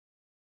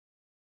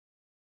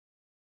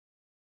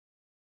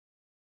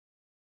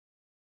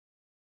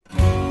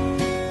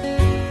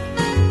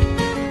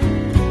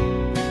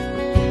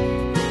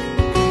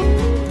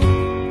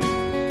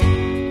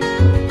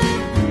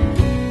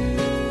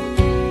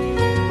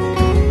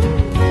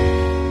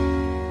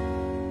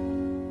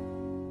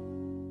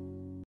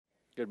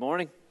Good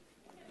morning.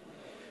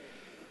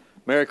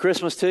 Merry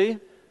Christmas to you.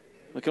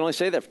 We can only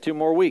say that for 2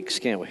 more weeks,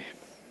 can't we?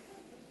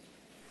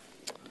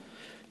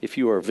 If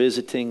you are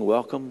visiting,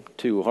 welcome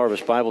to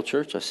Harvest Bible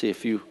Church. I see a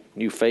few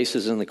new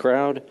faces in the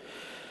crowd.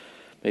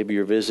 Maybe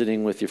you're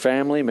visiting with your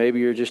family.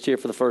 Maybe you're just here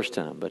for the first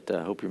time, but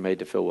I hope you're made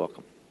to feel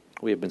welcome.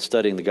 We have been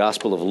studying the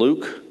Gospel of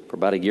Luke for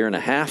about 1.5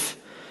 years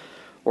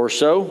or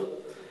so,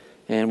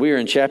 and we are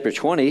in chapter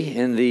 20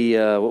 in the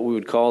what we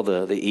would call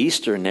the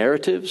Easter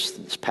narratives.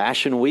 It's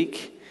Passion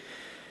Week.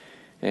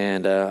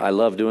 And I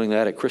love doing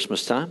that at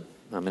Christmas time.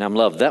 I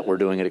love that we're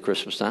doing it at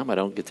Christmas time. I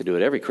don't get to do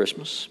it every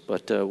Christmas.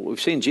 But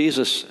we've seen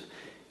Jesus,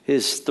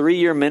 his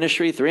 3-year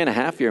ministry,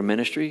 3.5-year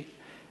ministry,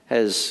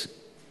 has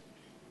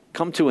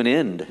come to an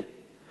end.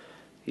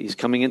 He's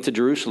coming into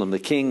Jerusalem. The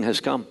King has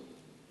come.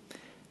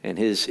 And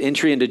his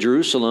entry into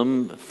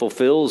Jerusalem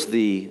fulfills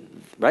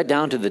right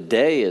down to the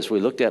day, as we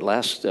looked at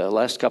last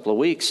couple of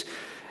weeks,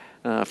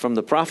 from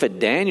the prophet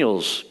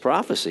Daniel's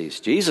prophecies.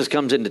 Jesus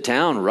comes into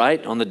town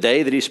right on the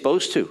day that he's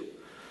supposed to.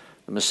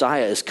 The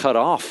Messiah is cut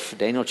off.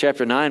 Daniel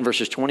chapter 9,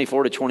 verses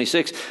 24 to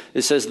 26,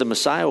 it says the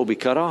Messiah will be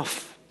cut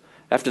off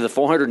after the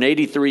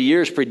 483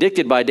 years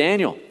predicted by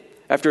Daniel.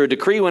 After a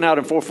decree went out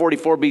in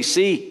 444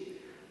 BC,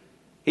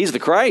 he's the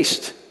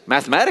Christ,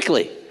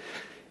 mathematically.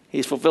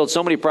 He's fulfilled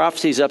so many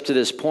prophecies up to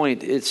this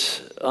point,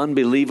 it's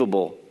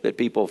unbelievable that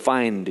people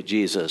find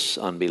Jesus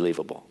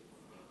unbelievable.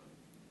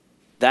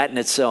 That in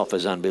itself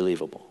is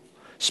unbelievable,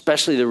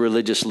 especially the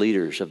religious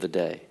leaders of the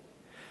day.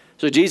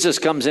 So Jesus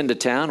comes into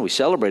town. We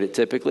celebrate it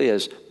typically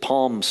as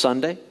Palm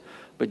Sunday.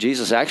 But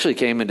Jesus actually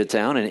came into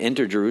town and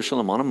entered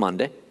Jerusalem on a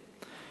Monday.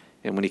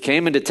 And when he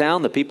came into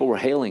town, the people were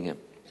hailing him.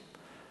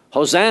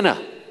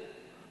 Hosanna,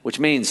 which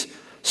means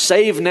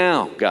save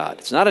now, God.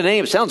 It's not a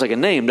name. It sounds like a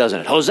name, doesn't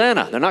it?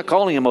 Hosanna. They're not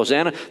calling him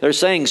Hosanna. They're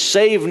saying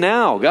save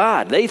now,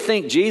 God. They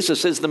think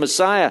Jesus is the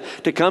Messiah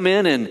to come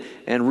in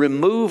and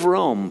remove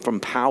Rome from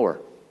power.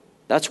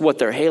 That's what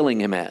they're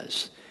hailing him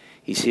as.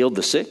 He's healed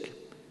the sick.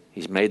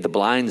 He's made the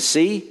blind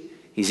see.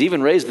 He's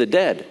even raised the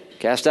dead,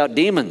 cast out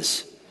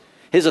demons.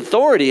 His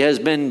authority has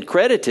been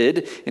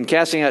credited in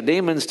casting out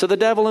demons to the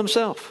devil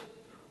himself.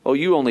 Oh,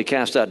 you only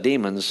cast out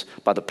demons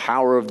by the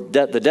power of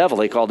the devil.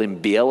 They called him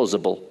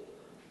Beelzebul.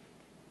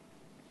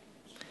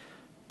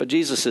 But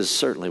Jesus is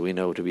certainly, we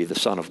know, to be the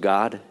Son of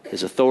God.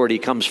 His authority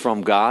comes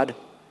from God.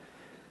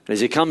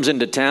 As he comes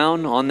into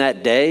town on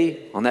that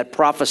day, on that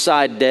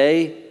prophesied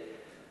day,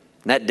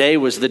 and that day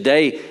was the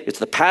day, it's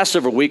the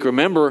Passover week,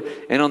 remember,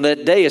 and on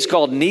that day it's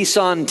called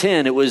Nisan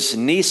 10. It was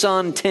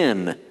Nisan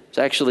 10. It's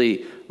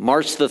actually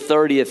March the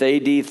 30th,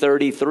 AD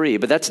 33,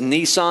 but that's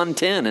Nisan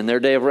 10 in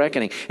their day of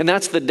reckoning. And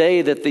that's the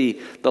day that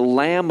the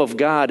Lamb of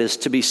God is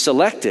to be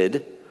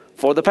selected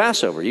for the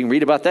Passover. You can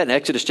read about that in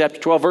Exodus chapter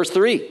 12, verse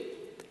 3.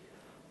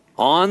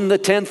 On the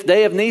 10th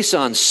day of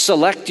Nisan,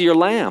 select your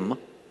lamb.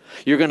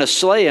 You're going to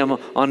slay him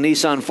on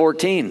Nisan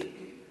 14.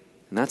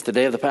 And that's the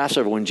day of the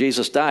Passover when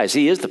Jesus dies.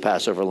 He is the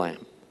Passover lamb.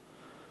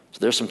 So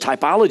there's some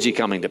typology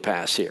coming to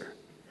pass here.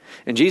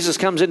 And Jesus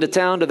comes into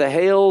town to the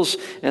hails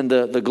and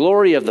the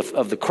glory of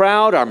the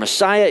crowd. Our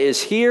Messiah is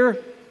here.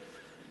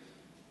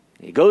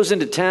 He goes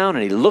into town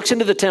and he looks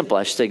into the temple.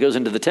 I should say goes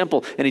into the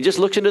temple and he just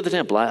looks into the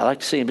temple. I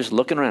like to see him just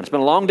looking around. It's been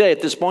a long day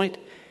at this point.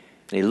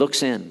 And he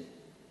looks in.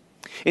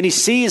 And he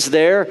sees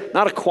there,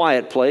 not a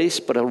quiet place,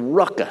 but a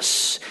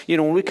ruckus. You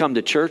know, when we come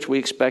to church, we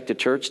expect a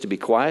church to be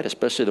quiet,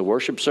 especially the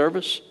worship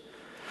service.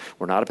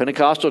 We're not a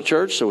Pentecostal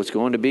church, so it's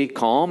going to be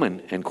calm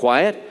and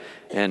quiet,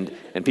 and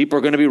people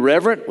are going to be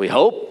reverent, we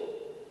hope.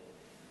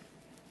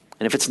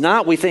 And if it's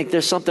not, we think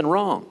there's something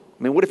wrong.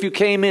 I mean, what if you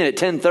came in at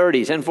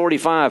 10:30,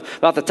 10:45,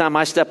 about the time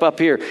I step up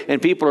here,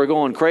 and people are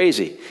going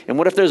crazy? And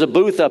what if there's a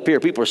booth up here,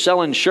 people are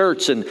selling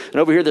shirts, and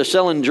over here they're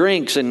selling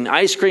drinks and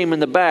ice cream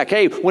in the back.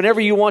 Hey, whenever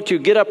you want to,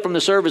 get up from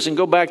the service and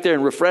go back there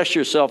and refresh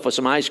yourself with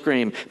some ice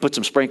cream, put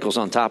some sprinkles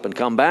on top and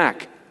come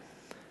back.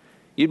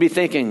 You'd be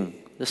thinking,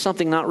 there's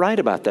something not right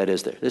about that,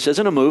 is there? This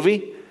isn't a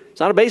movie. It's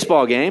not a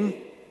baseball game.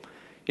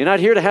 You're not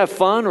here to have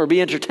fun or be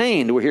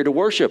entertained. We're here to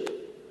worship.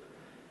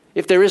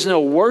 If there is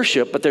no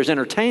worship, but there's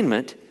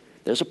entertainment,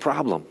 there's a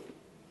problem.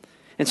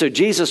 And so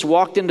Jesus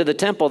walked into the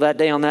temple that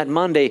day on that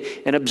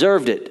Monday and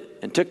observed it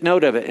and took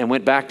note of it and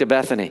went back to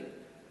Bethany,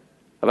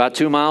 about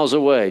 2 miles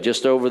away,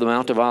 just over the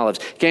Mount of Olives.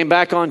 Came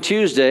back on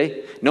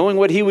Tuesday, knowing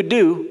what he would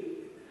do.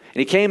 And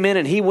he came in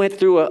and he went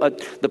through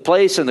the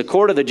place in the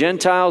court of the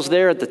Gentiles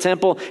there at the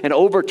temple and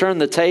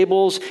overturned the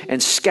tables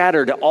and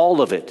scattered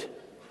all of it.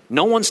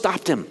 No one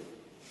stopped him.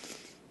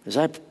 As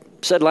I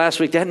said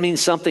last week, that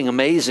means something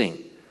amazing.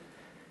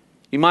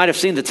 You might have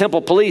seen the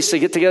temple police. They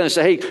get together and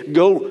say, hey,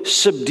 go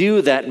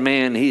subdue that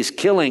man. He's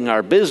killing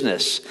our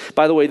business.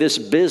 By the way, this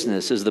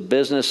business is the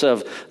business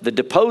of the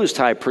deposed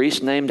high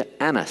priest named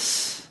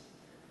Annas.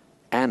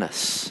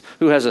 Annas,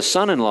 who has a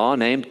son-in-law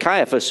named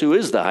Caiaphas, who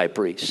is the high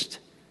priest.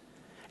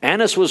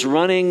 Annas was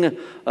running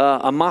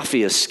a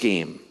mafia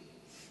scheme.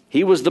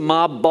 He was the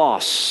mob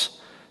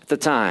boss at the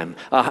time.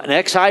 An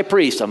ex-high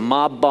priest, a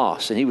mob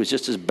boss. And he was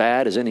just as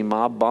bad as any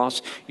mob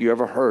boss you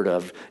ever heard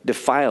of,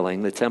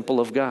 defiling the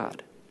temple of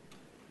God.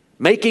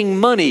 making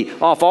money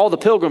off all the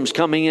pilgrims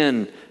coming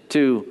in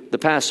to the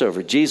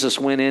Passover. Jesus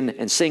went in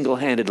and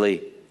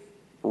single-handedly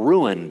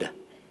ruined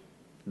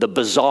the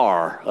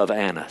bazaar of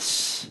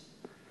Annas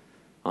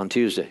on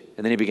Tuesday.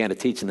 And then he began to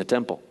teach in the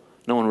temple.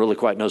 No one really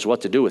quite knows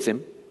what to do with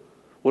him.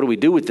 What do we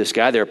do with this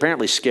guy? They're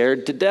apparently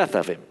scared to death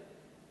of him.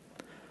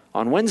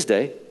 On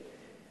Wednesday,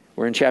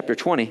 we're in chapter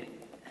 20.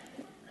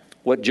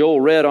 What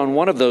Joel read on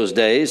one of those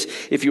days,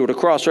 if you were to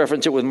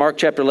cross-reference it with Mark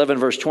chapter 11,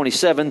 verse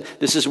 27,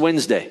 this is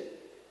Wednesday.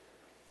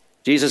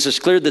 Jesus has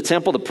cleared the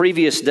temple the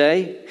previous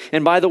day.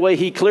 And by the way,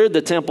 he cleared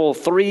the temple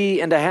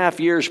 3.5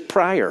 years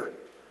prior.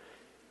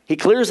 He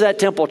clears that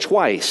temple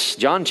twice.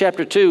 John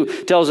chapter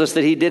 2 tells us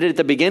that he did it at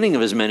the beginning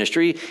of his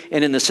ministry.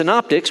 And in the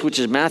synoptics, which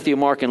is Matthew,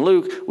 Mark, and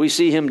Luke, we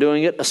see him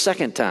doing it a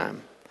second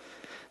time.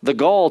 The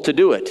gall to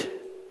do it.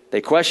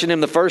 They questioned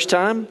him the first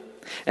time.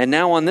 And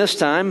now on this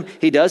time,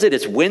 he does it.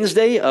 It's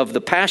Wednesday of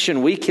the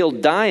Passion Week. He'll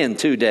die in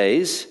 2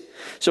 days.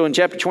 So in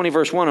chapter 20,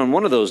 verse 1, on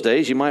one of those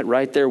days, you might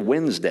write there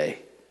Wednesday.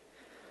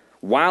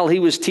 While he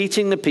was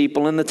teaching the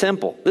people in the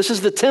temple. This is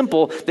the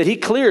temple that he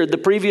cleared the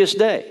previous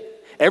day.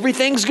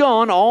 Everything's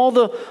gone. All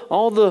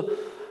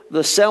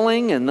the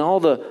selling and all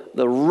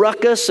the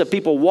ruckus of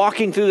people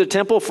walking through the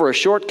temple for a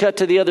shortcut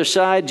to the other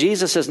side.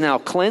 Jesus has now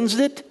cleansed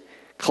it,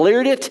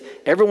 cleared it.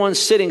 Everyone's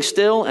sitting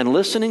still and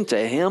listening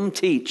to him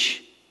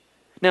teach.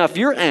 Now, if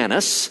you're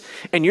Annas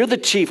and you're the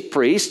chief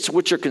priests,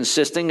 which are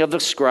consisting of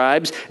the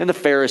scribes and the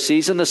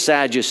Pharisees and the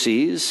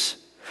Sadducees,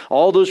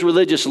 all those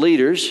religious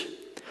leaders,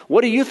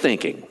 what are you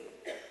thinking?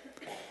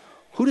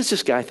 Who does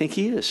this guy think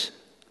he is?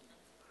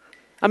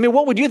 I mean,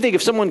 what would you think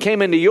if someone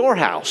came into your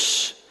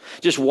house,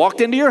 just walked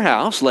into your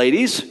house,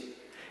 ladies,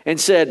 and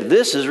said,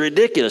 this is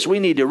ridiculous. We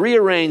need to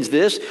rearrange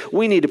this.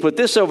 We need to put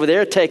this over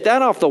there, take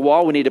that off the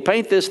wall. We need to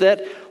paint this,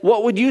 that.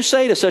 What would you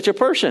say to such a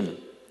person?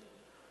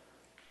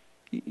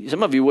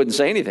 Some of you wouldn't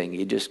say anything.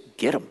 You just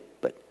get them.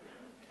 But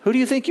who do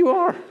you think you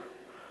are?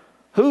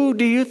 Who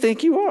do you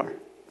think you are?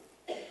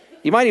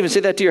 You might even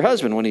say that to your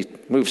husband when he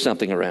moves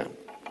something around.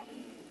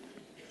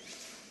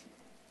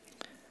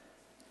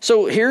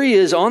 So here he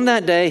is on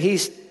that day.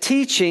 He's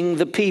teaching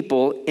the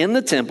people in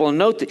the temple. And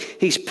note that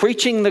he's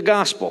preaching the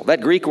gospel.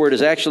 That Greek word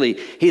is actually,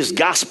 he's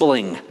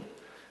gospeling.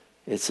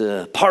 It's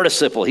a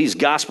participle. He's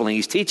gospeling.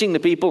 He's teaching the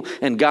people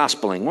and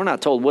gospeling. We're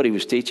not told what he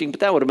was teaching,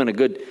 but that would have been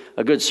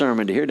a good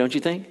sermon to hear, don't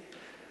you think?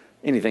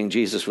 Anything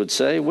Jesus would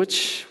say,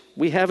 which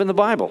we have in the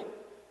Bible.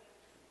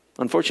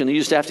 Unfortunately, you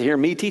just have to hear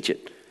me teach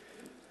it.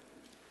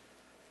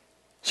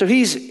 So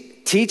he's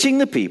teaching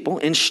the people,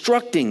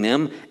 instructing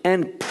them,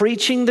 and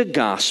preaching the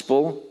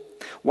gospel.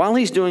 While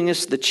he's doing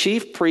this, the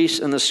chief priests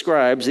and the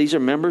scribes, these are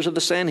members of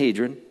the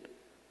Sanhedrin,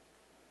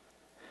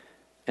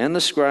 and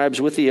the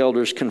scribes with the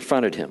elders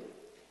confronted him.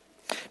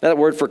 Now, that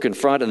word for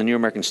confront in the New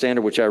American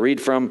Standard, which I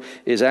read from,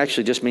 is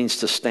actually just means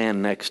to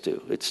stand next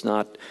to. It's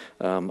not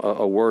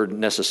a word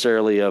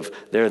necessarily of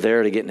they're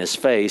there to get in his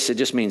face. It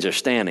just means they're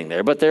standing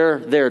there. But they're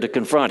there to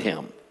confront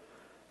him.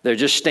 They're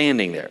just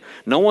standing there.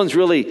 No one's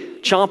really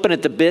chomping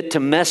at the bit to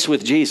mess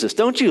with Jesus.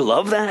 Don't you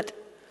love that?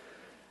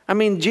 I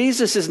mean,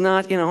 Jesus is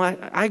not,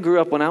 I grew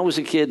up when I was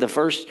a kid. The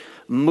first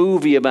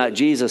movie about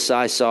Jesus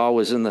I saw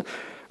was in the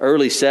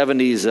early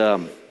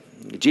 70s,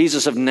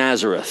 Jesus of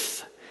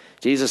Nazareth.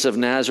 Jesus of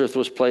Nazareth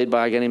was played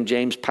by a guy named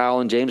James Powell.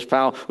 And James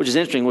Powell, which is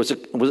interesting,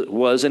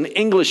 was an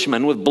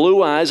Englishman with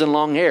blue eyes and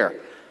long hair.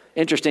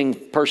 Interesting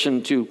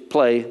person to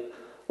play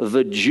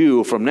the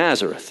Jew from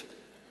Nazareth.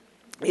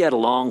 He had a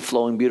long,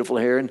 flowing, beautiful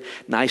hair and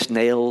nice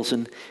nails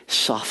and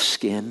soft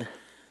skin.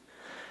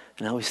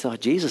 And I always thought,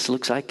 Jesus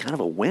looks like kind of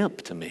a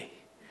wimp to me.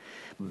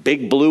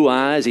 Big blue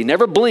eyes. He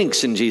never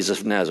blinks in Jesus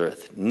of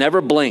Nazareth.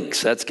 Never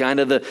blinks. That's kind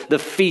of the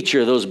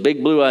feature, those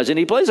big blue eyes. And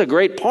he plays a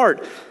great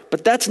part.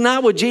 But that's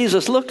not what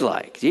Jesus looked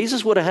like.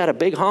 Jesus would have had a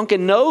big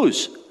honking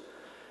nose.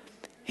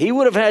 He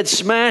would have had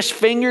smashed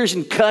fingers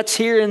and cuts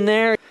here and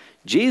there.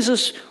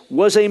 Jesus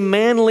was a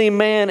manly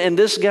man, and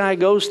this guy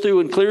goes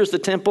through and clears the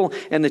temple,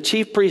 and the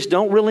chief priests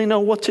don't really know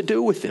what to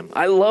do with him.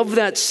 I love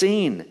that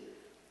scene.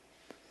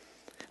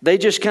 They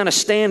just kind of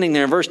standing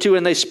there. Verse 2,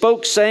 and they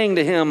spoke, saying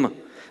to him,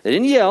 they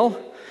didn't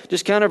yell,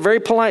 just kind of very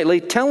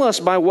politely, tell us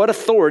by what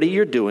authority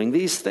you're doing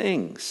these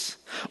things.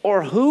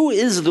 Or who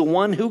is the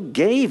one who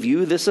gave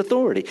you this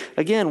authority?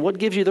 Again, what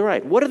gives you the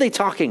right? What are they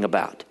talking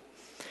about?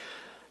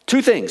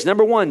 Two things.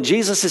 Number one,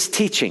 Jesus is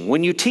teaching.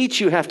 When you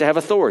teach, you have to have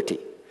authority.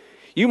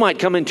 You might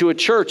come into a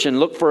church and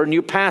look for a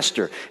new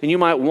pastor, and you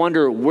might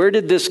wonder, where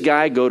did this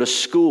guy go to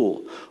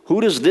school?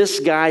 Who does this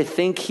guy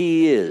think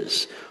he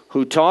is?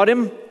 Who taught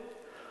him?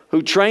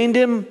 Who trained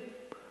him?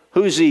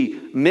 Who's he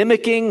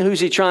mimicking? Who's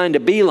he trying to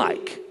be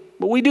like?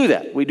 But we do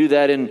that. We do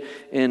that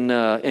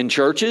in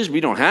churches. We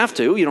don't have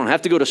to. You don't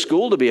have to go to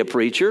school to be a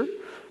preacher.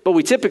 But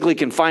we typically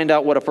can find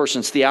out what a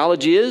person's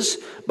theology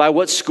is by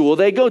what school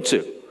they go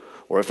to.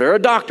 Or if they're a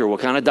doctor,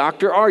 what kind of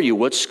doctor are you?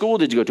 What school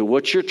did you go to?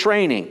 What's your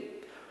training?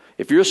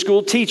 If you're a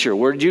school teacher,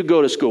 where did you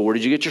go to school? Where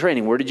did you get your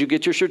training? Where did you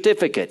get your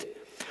certificate?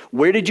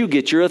 Where did you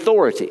get your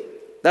authority?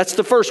 That's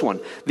the first one.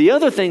 The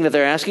other thing that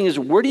they're asking is,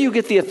 where do you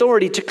get the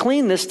authority to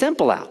clean this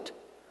temple out?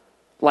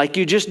 Like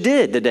you just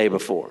did the day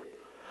before.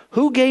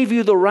 Who gave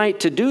you the right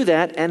to do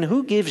that, and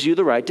who gives you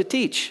the right to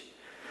teach?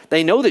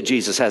 They know that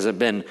Jesus hasn't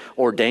been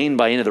ordained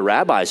by any of the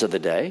rabbis of the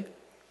day.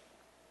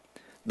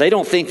 They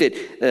don't think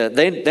that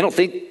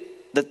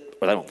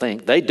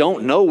they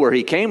don't know where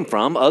he came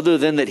from, other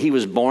than that he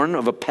was born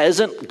of a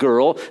peasant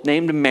girl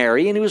named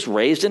Mary, and he was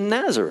raised in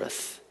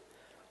Nazareth,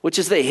 which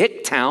is the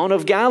hick town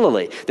of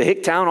Galilee, the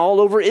hick town all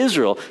over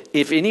Israel.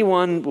 If you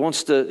want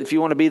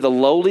to be the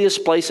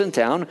lowliest place in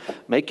town,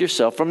 make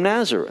yourself from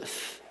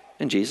Nazareth.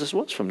 And Jesus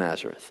was from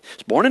Nazareth. He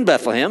was born in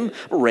Bethlehem,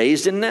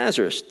 raised in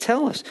Nazareth.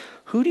 Tell us,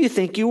 who do you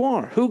think you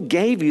are? Who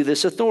gave you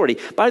this authority?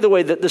 By the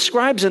way, the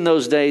scribes in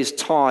those days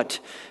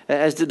taught,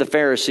 as did the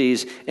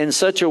Pharisees, in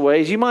such a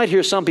way, you might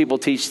hear some people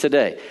teach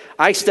today.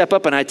 I step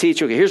up and I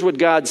teach, okay, here's what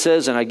God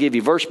says, and I give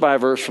you verse by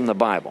verse from the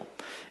Bible.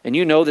 And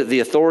you know that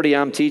the authority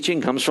I'm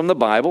teaching comes from the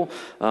Bible.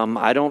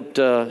 I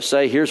don't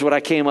say, here's what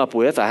I came up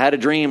with. I had a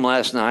dream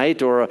last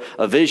night or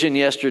a vision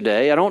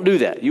yesterday. I don't do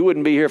that. You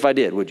wouldn't be here if I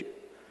did, would you?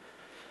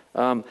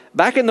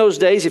 Back in those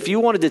days, if you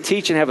wanted to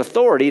teach and have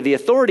authority, the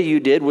authority you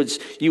did was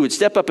you would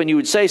step up and you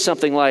would say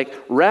something like,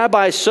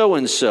 Rabbi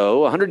so-and-so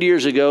 100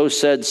 years ago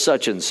said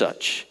such and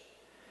such.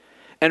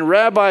 And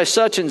Rabbi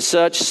such and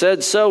such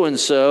said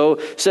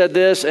so-and-so said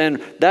this, and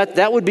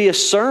that would be a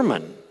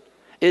sermon.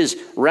 Is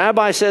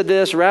Rabbi said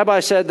this,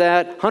 Rabbi said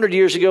that 100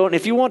 years ago. And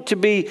if you want to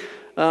be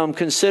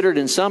considered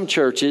in some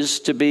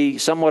churches to be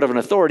somewhat of an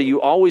authority,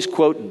 you always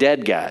quote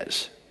dead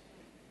guys.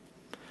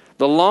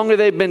 The longer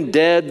they've been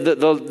dead,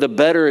 the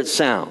better it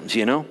sounds,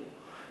 you know.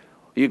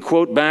 You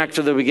quote back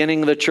to the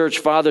beginning of the church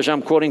fathers.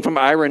 I'm quoting from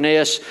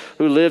Irenaeus,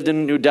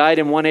 who died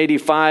in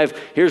 185.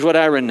 Here's what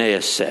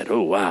Irenaeus said.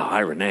 Oh, wow,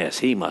 Irenaeus,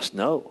 he must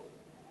know.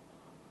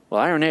 Well,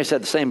 Irenaeus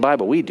had the same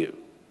Bible we do.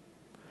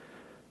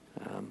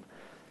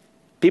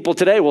 People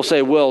today will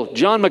say, well,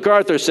 John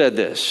MacArthur said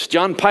this.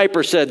 John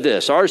Piper said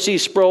this. R.C.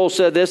 Sproul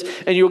said this.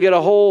 And you'll get a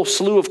whole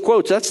slew of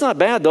quotes. That's not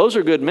bad. Those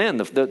are good men.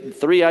 The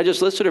three I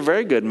just listed are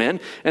very good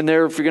men. And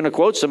if you're going to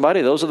quote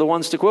somebody, those are the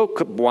ones to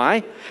quote.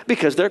 Why?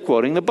 Because they're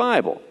quoting the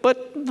Bible.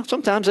 But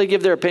sometimes they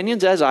give their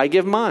opinions as I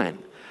give mine.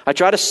 I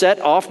try to set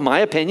off my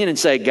opinion and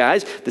say,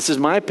 guys, this is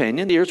my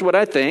opinion. Here's what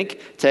I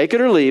think. Take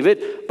it or leave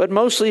it. But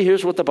mostly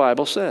here's what the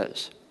Bible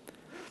says.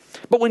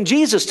 But when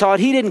Jesus taught,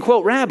 he didn't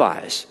quote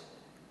rabbis.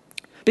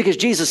 Because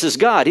Jesus is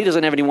God. He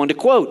doesn't have anyone to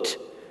quote.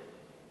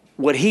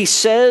 What he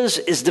says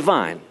is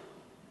divine.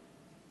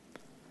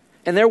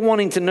 And they're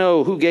wanting to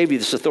know who gave you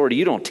this authority.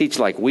 You don't teach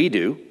like we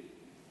do.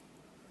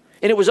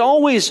 And it was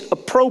always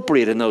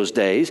appropriate in those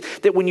days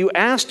that when you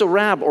asked a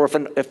rabbi, or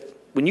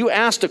when you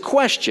asked a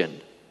question,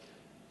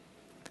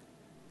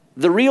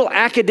 the real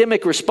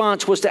academic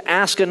response was to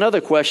ask another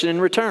question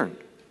in return,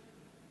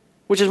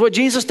 which is what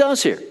Jesus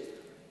does here.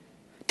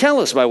 Tell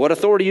us by what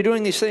authority you're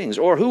doing these things,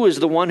 or who is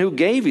the one who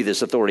gave you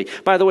this authority.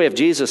 By the way, if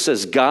Jesus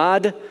says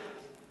God,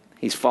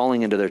 he's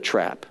falling into their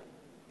trap.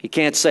 He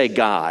can't say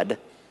God.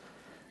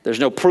 There's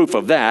no proof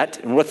of that.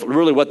 And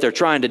what they're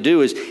trying to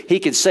do is he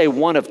could say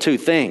one of two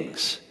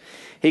things.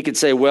 He could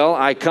say, well,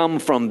 I come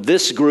from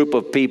this group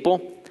of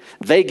people.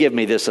 They give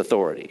me this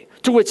authority.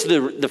 To which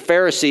the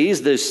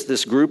Pharisees,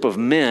 this group of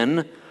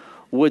men,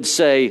 would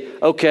say,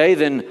 okay,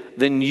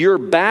 then your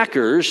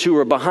backers who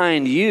are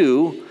behind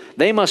you,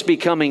 they must be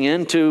coming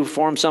in to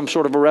form some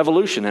sort of a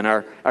revolution in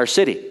our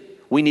city.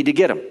 We need to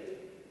get them.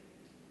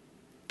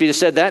 If he just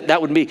said that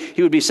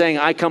he would be saying,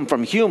 I come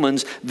from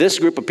humans. This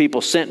group of people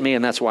sent me,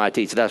 and that's why I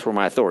teach. That's where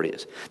my authority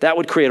is. That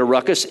would create a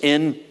ruckus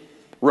in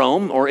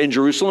Rome or in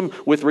Jerusalem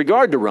with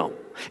regard to Rome.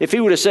 If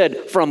he would have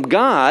said, from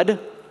God,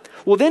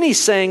 well, then he's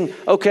saying,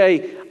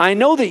 okay, I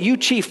know that you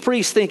chief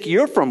priests think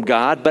you're from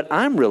God, but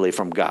I'm really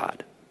from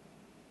God.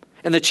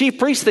 And the chief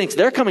priest thinks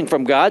they're coming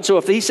from God. So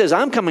if he says,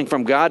 I'm coming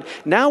from God,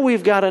 now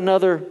we've got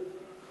another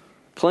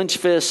clench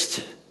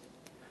fist,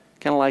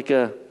 kind of like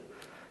a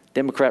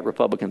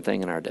Democrat-Republican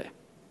thing in our day.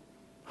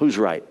 Who's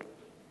right?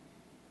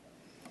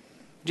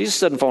 Jesus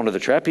doesn't fall into the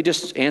trap. He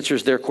just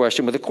answers their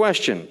question with a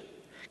question,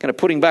 kind of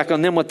putting back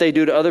on them what they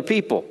do to other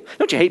people.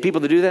 Don't you hate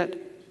people that do that?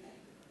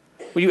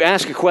 When you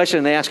ask a question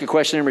and they ask a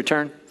question in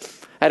return?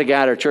 I had a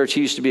guy at our church.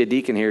 He used to be a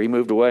deacon here. He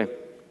moved away.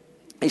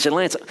 He said,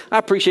 Lance, I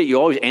appreciate you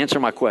always answer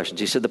my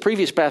questions. He said, the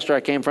previous pastor I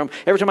came from,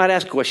 every time I'd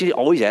ask a question, he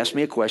always asked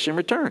me a question in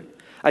return.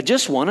 I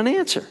just want an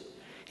answer.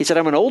 He said,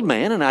 I'm an old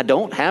man and I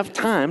don't have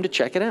time to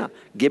check it out.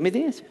 Give me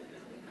the answer.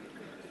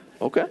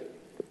 Okay.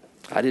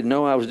 I didn't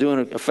know I was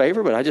doing a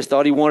favor, but I just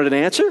thought he wanted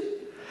an answer.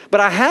 But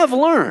I have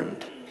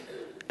learned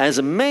as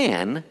a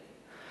man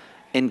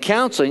in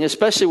counseling,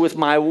 especially with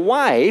my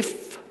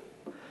wife,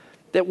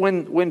 that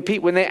when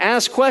they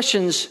ask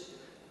questions,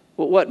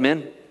 well, what,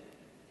 men?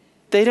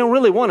 They don't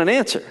really want an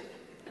answer.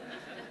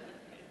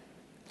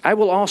 I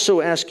will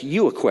also ask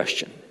you a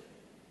question.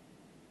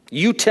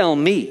 You tell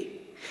me.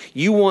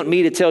 You want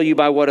me to tell you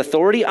by what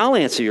authority? I'll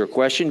answer your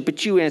question,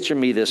 but you answer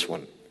me this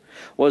one.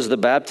 Was the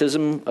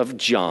baptism of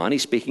John,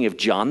 he's speaking of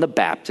John the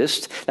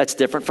Baptist, that's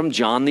different from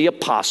John the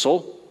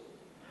Apostle.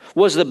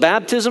 Was the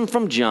baptism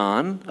of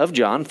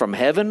John from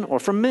heaven or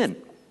from men?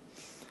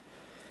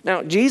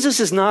 Now, Jesus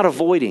is not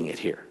avoiding it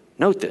here.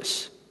 Note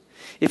this.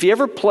 If you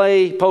ever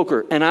play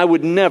poker, and I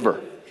would never,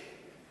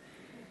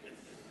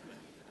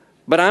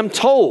 But I'm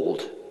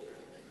told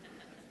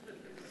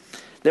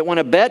that when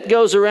a bet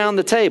goes around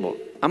the table,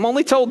 I'm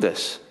only told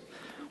this.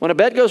 When a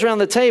bet goes around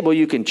the table,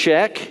 you can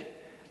check.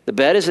 The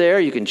bet is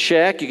there. You can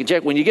check.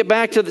 When you get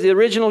back to the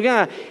original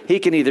guy, he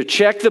can either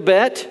check the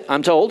bet,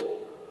 I'm told,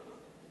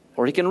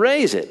 or he can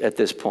raise it at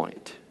this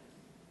point.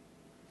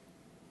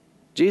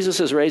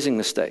 Jesus is raising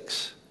the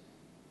stakes.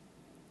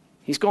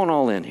 He's going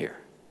all in here.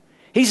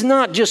 He's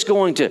not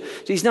avoiding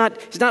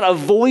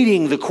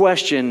the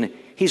question.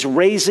 He's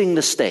raising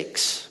the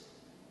stakes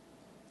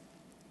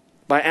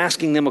by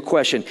asking them a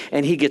question.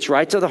 And he gets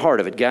right to the heart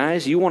of it.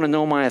 Guys, you want to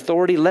know my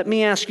authority? Let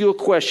me ask you a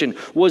question.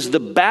 Was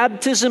the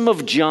baptism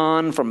of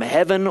John from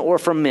heaven or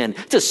from men?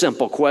 It's a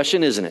simple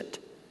question, isn't it?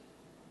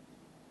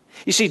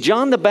 You see,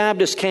 John the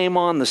Baptist came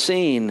on the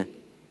scene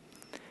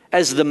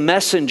as the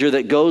messenger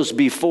that goes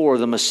before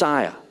the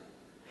Messiah.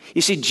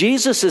 You see,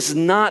 Jesus is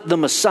not the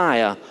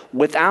Messiah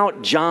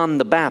without John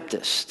the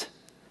Baptist.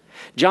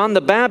 John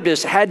the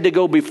Baptist had to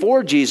go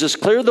before Jesus,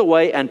 clear the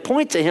way, and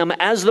point to him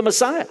as the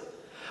Messiah.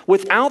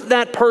 Without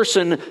that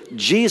person,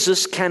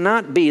 Jesus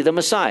cannot be the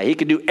Messiah. He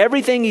can do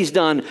everything he's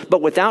done,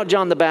 but without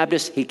John the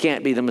Baptist, he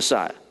can't be the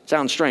Messiah.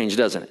 Sounds strange,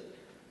 doesn't it?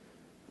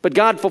 But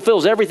God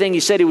fulfills everything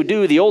he said he would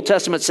do. The Old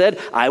Testament said,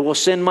 I will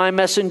send my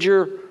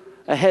messenger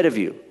ahead of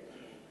you.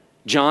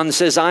 John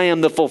says, I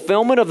am the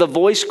fulfillment of the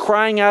voice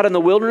crying out in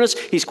the wilderness.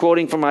 He's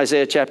quoting from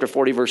Isaiah chapter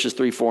 40, verses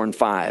 3, 4, and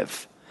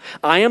 5.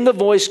 I am the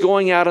voice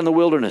going out in the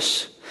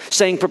wilderness,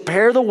 saying,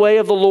 prepare the way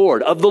of the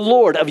Lord,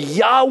 of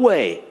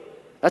Yahweh.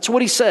 That's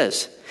what he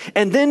says.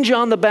 And then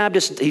John the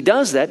Baptist, he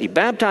does that. He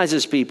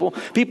baptizes people.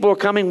 People are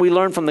coming, we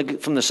learn from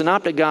the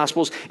Synoptic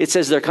Gospels, it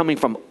says they're coming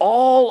from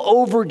all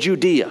over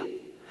Judea.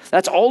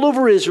 That's all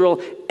over Israel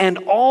and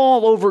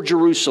all over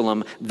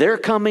Jerusalem. They're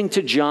coming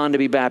to John to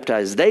be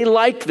baptized. They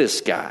like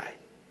this guy.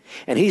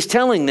 And he's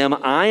telling them,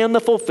 I am the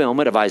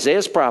fulfillment of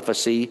Isaiah's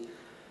prophecy.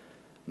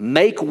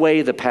 Make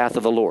way the path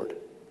of the Lord.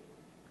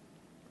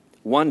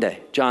 One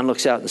day, John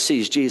looks out and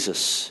sees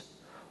Jesus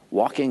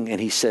walking,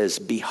 and he says,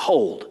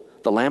 behold,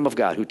 the Lamb of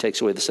God who takes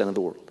away the sin of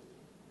the world.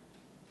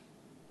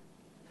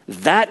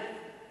 That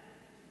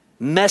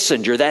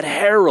messenger, that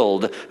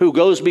herald who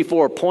goes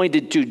before,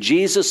 pointed to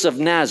Jesus of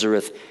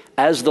Nazareth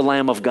as the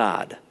Lamb of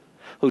God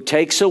who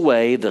takes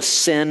away the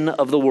sin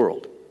of the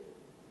world.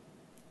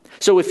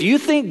 So if you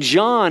think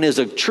John is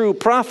a true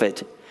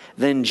prophet,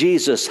 then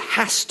Jesus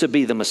has to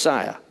be the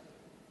Messiah.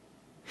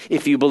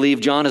 If you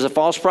believe John is a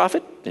false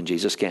prophet, then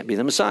Jesus can't be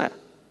the Messiah.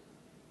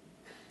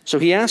 So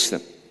he asked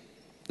them,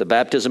 the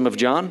baptism of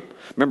John,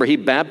 remember he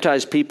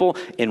baptized people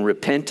in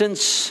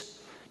repentance,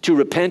 to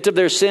repent of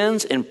their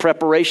sins in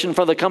preparation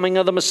for the coming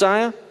of the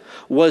Messiah.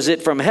 Was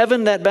it from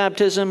heaven, that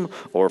baptism,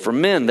 or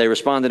from men? They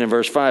responded in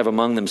verse 5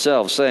 among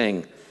themselves,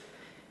 saying,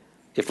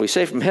 if we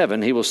say from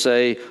heaven, he will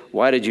say,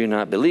 why did you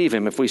not believe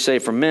him? If we say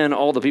from men,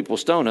 all the people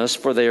stone us,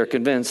 for they are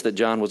convinced that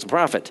John was a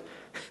prophet.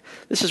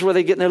 This is where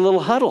they get in their little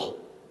huddle.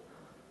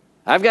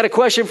 I've got a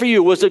question for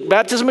you. Was the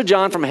baptism of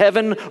John from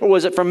heaven, or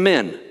was it from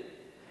men?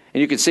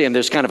 And you can see, and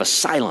there's kind of a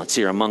silence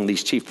here among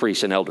these chief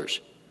priests and elders.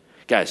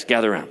 Guys,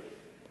 gather around.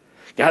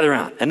 Gather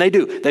around. And they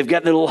do. They've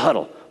got their little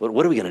huddle.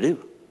 What are we going to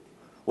do?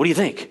 What do you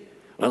think?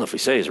 Well, if we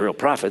say he's a real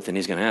prophet, then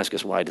he's going to ask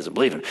us why he doesn't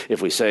believe him.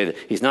 If we say that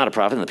he's not a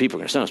prophet, then the people are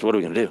going to stone us. What are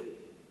we going to do?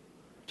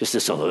 Just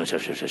this.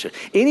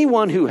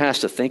 Anyone who has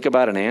to think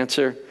about an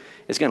answer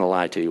is going to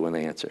lie to you when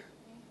they answer.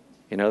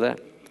 You know that?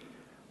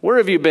 Where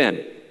have you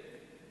been?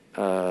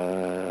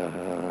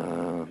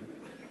 Let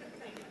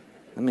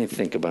me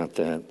think about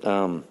that.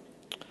 I'm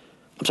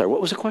sorry,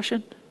 what was the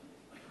question?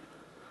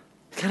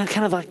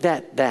 Kind of like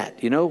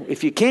that, you know?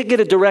 If you can't get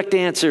a direct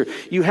answer,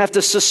 you have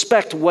to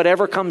suspect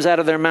whatever comes out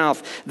of their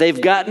mouth.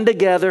 They've gotten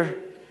together.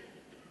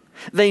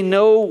 They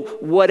know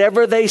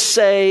whatever they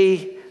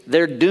say,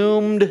 they're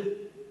doomed.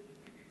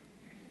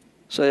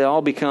 So they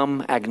all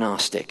become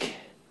agnostic.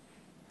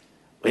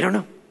 We don't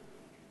know.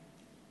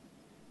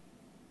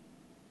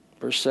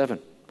 Verse 7.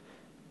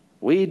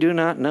 We do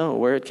not know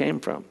where it came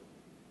from.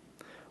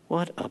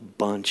 What a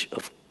bunch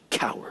of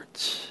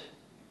cowards.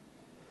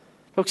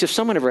 Folks, if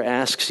someone ever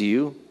asks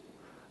you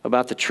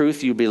about the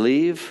truth you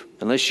believe,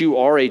 unless you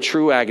are a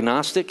true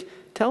agnostic,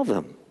 tell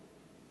them.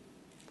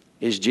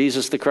 Is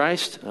Jesus the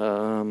Christ?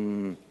 Let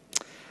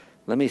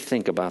me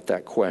think about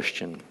that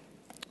question.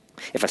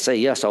 If I say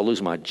yes, I'll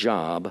lose my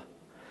job.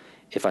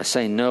 If I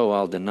say no,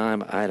 I'll deny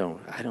him. I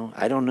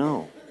don't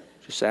know.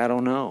 Just say, I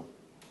don't know.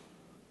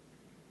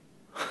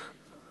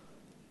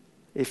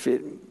 If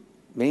it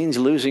means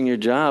losing your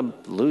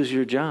job, lose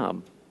your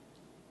job.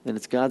 And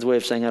it's God's way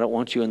of saying, I don't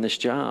want you in this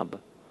job.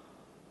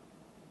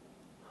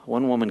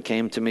 One woman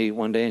came to me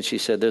one day and she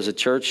said, there's a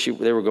church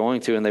they were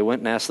going to, and they went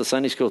and asked the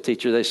Sunday school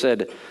teacher. They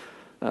said,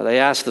 they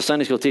asked the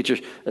Sunday school teacher,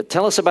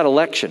 tell us about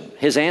election.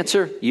 His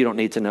answer, you don't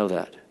need to know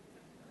that.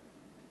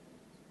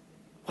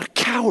 What a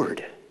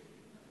coward.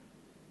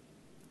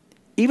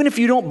 Even if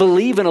you don't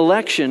believe in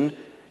election,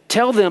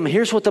 tell them,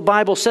 here's what the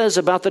Bible says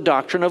about the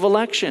doctrine of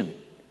election.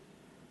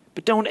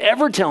 But don't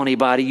ever tell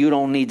anybody you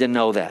don't need to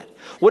know that.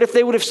 What if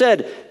they would have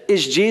said,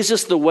 is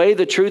Jesus the way,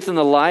 the truth, and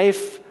the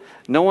life?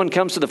 No one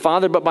comes to the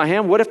Father but by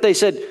him. What if they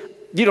said,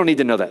 You don't need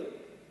to know that.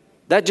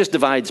 That just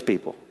divides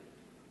people.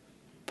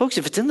 Folks,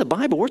 if it's in the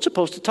Bible, we're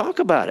supposed to talk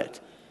about it.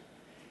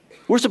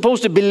 We're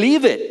supposed to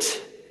believe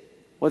it,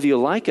 whether you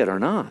like it or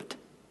not.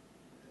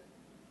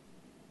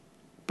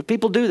 But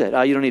people do that.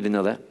 Oh, you don't need to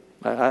know that.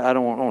 I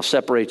don't want to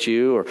separate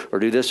you or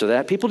do this or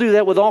that. People do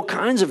that with all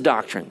kinds of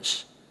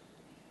doctrines.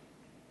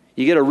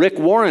 You get a Rick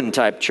Warren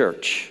type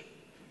church.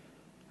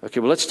 Okay,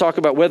 well, let's talk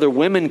about whether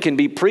women can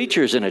be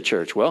preachers in a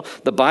church. Well,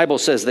 the Bible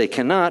says they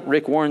cannot.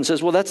 Rick Warren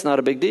says, well, that's not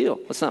a big deal.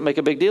 Let's not make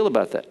a big deal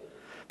about that.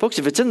 Folks,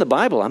 if it's in the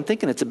Bible, I'm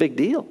thinking it's a big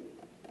deal.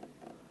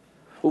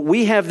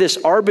 We have this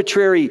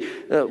arbitrary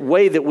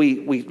way that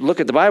we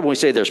look at the Bible and we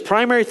say there's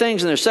primary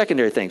things and there's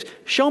secondary things.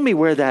 Show me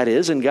where that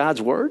is in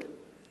God's Word.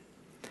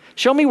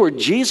 Show me where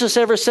Jesus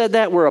ever said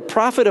that, where a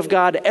prophet of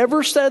God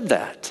ever said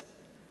that.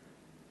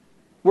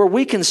 Where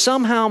we can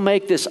somehow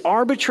make this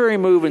arbitrary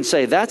move and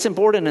say that's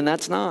important and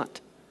that's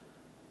not.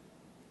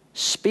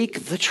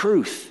 Speak the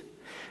truth.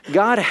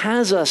 God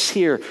has us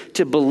here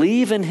to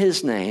believe in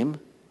His name,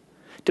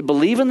 to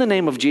believe in the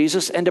name of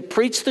Jesus, and to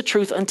preach the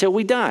truth until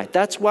we die.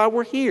 That's why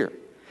we're here.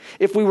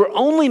 If we were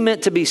only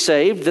meant to be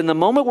saved, then the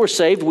moment we're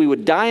saved, we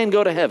would die and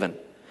go to heaven.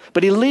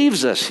 But He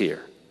leaves us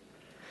here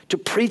to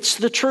preach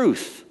the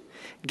truth.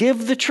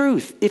 Give the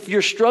truth. If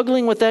you're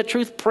struggling with that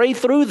truth, pray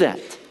through that.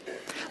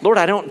 Lord,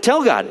 I don't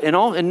tell God in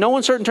no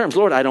uncertain terms,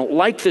 Lord, I don't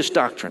like this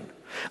doctrine.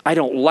 I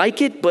don't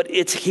like it, but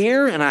it's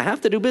here and I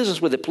have to do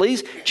business with it.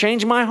 Please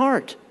change my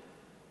heart.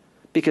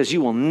 Because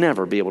you will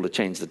never be able to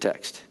change the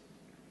text.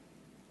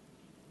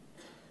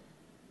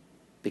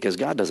 Because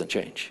God doesn't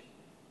change.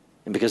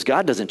 And because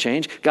God doesn't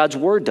change, God's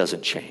Word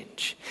doesn't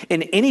change.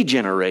 In any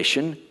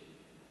generation,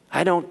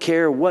 I don't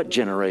care what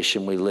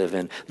generation we live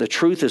in, the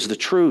truth is the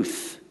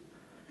truth.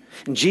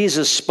 And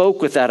Jesus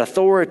spoke with that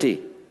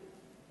authority.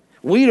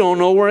 We don't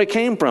know where it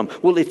came from.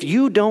 Well, if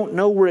you don't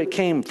know where it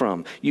came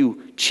from,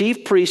 you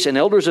chief priests and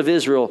elders of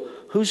Israel,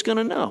 who's going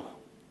to know?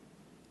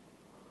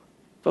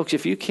 Folks,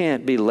 if you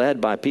can't be led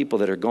by people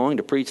that are going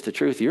to preach the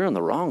truth, you're in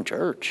the wrong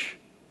church.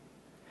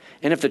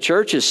 And if the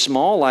church is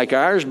small like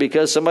ours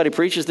because somebody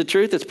preaches the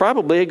truth, it's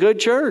probably a good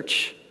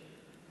church.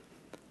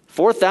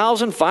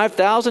 4,000,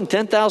 5,000,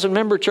 10,000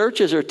 member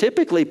churches are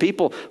typically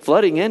people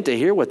flooding in to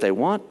hear what they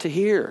want to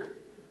hear.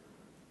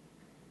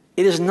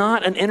 It is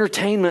not an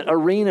entertainment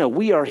arena.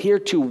 We are here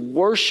to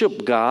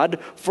worship God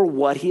for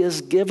what He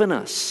has given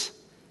us.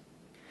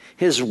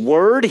 His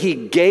Word, He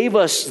gave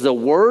us the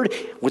Word,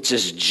 which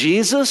is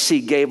Jesus.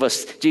 He gave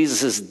us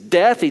Jesus'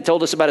 death. He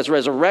told us about His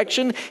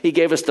resurrection. He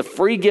gave us the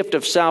free gift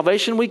of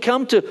salvation. We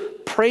come to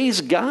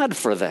praise God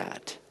for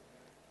that.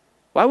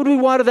 Why would we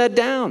water that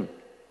down?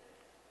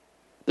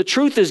 The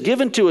truth is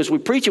given to us. We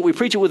preach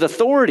it with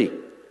authority.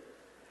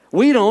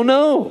 We don't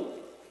know.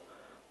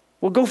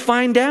 Well, go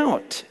find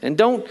out. And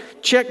don't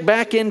check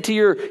back into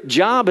your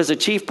job as a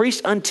chief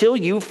priest until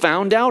you've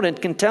found out and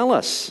can tell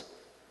us.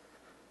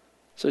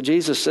 So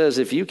Jesus says,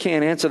 if you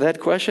can't answer that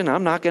question,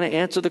 I'm not going to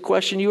answer the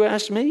question you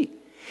asked me.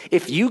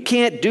 If you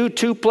can't do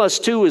 2 +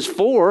 2 is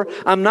 4,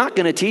 I'm not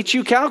going to teach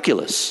you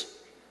calculus.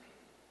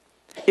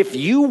 If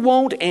you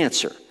won't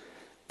answer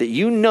that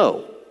you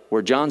know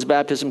where John's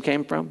baptism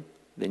came from,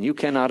 then you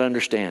cannot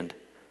understand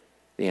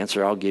the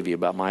answer I'll give you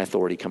about my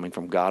authority coming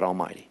from God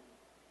Almighty.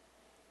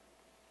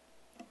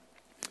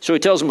 So he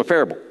tells him a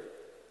parable,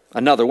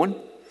 another one.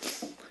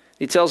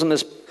 He tells him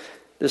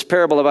this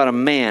parable about a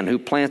man who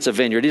plants a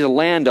vineyard. He's a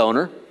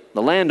landowner.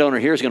 The landowner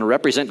here is going to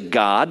represent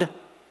God.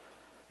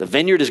 The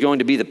vineyard is going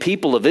to be the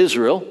people of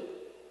Israel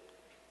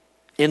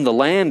in the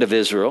land of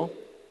Israel.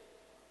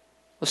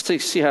 Let's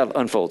see how it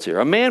unfolds here.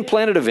 A man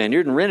planted a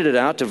vineyard and rented it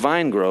out to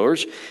vine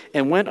growers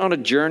and went on a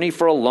journey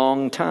for a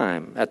long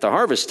time. At the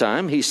harvest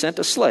time, he sent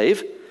a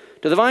slave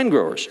to the vine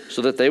growers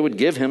so that they would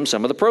give him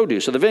some of the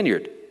produce of the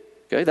vineyard.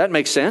 Okay, that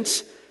makes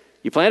sense.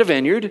 You plant a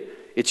vineyard,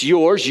 it's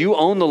yours, you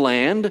own the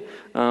land.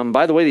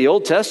 By the way, the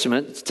Old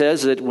Testament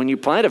says that when you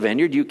plant a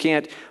vineyard, you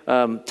can't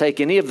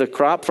take any of the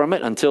crop from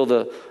it until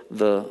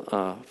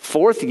the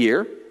fourth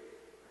year.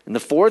 In the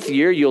fourth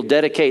year, you'll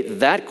dedicate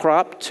that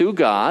crop to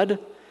God.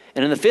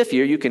 And in the fifth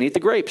year, you can eat the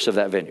grapes of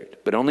that vineyard,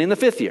 but only in the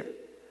fifth year.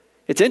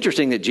 It's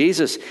interesting that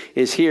Jesus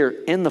is here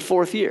in the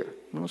fourth year.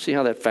 We'll see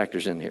how that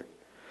factors in here.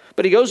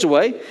 But he goes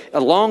away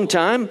a long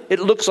time. It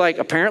looks like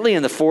apparently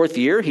in the fourth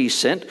year, he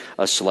sent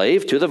a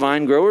slave to the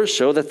vine growers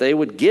so that they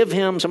would give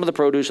him some of the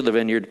produce of the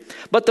vineyard.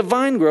 But the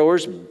vine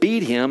growers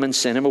beat him and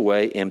sent him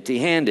away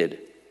empty-handed.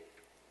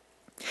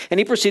 And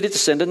he proceeded to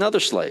send another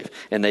slave,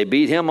 and they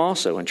beat him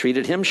also and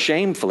treated him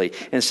shamefully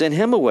and sent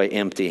him away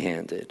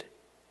empty-handed.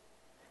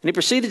 And he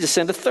proceeded to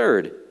send a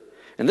third,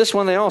 and this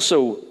one they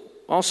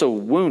also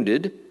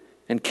wounded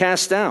and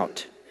cast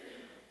out.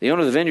 The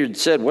owner of the vineyard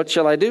said, "What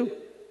shall I do?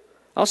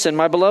 I'll send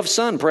my beloved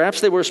son.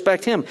 Perhaps they will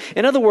respect him."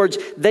 In other words,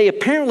 they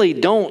apparently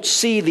don't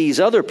see these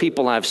other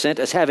people I've sent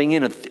as having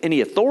any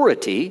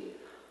authority.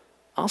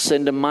 I'll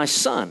send them my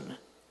son,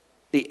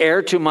 the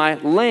heir to my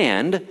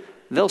land.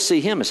 They'll see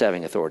him as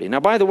having authority.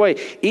 Now, by the way,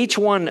 each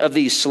one of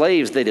these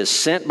slaves that is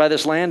sent by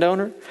this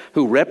landowner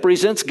who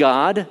represents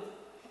God,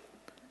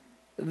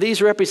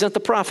 these represent the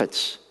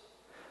prophets.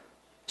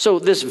 So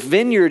this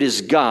vineyard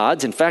is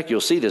God's. In fact,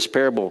 you'll see this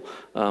parable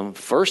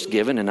first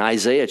given in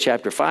Isaiah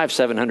chapter 5,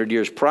 700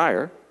 years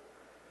prior,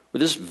 where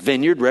this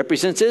vineyard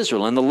represents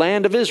Israel and the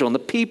land of Israel and the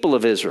people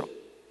of Israel.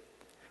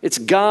 It's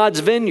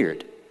God's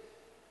vineyard.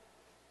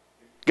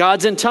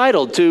 God's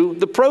entitled to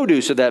the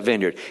produce of that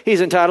vineyard.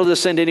 He's entitled to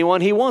send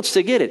anyone he wants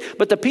to get it.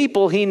 But the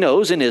people he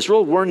knows in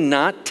Israel were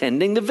not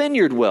tending the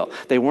vineyard well.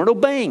 They weren't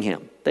obeying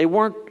him. They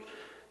weren't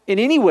in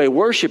any way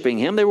worshiping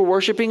him. They were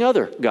worshiping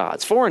other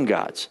gods, foreign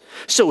gods.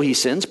 So he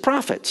sends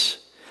prophets.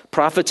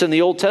 Prophets in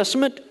the Old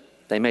Testament,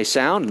 they may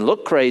sound and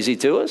look crazy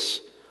to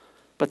us,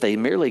 but they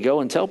merely go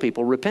and tell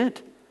people,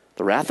 repent.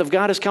 The wrath of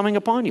God is coming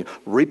upon you.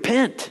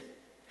 Repent.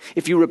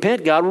 If you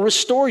repent, God will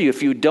restore you.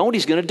 If you don't,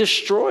 he's going to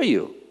destroy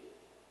you.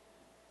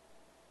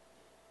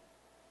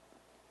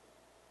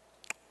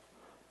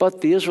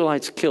 But the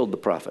Israelites killed the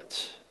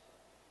prophets.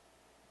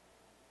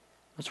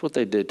 That's what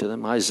they did to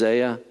them.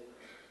 Isaiah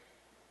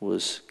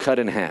was cut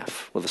in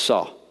half with a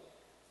saw.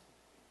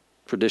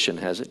 Tradition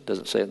has it,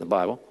 doesn't say it in the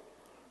Bible.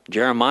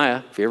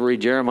 Jeremiah, if you ever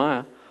read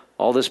Jeremiah,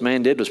 all this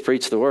man did was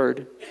preach the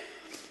word.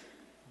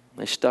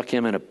 They stuck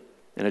him in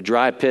a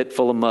dry pit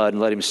full of mud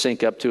and let him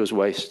sink up to his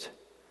waist.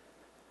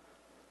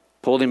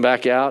 Pulled him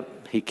back out,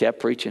 he kept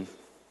preaching.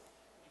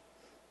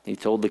 He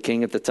told the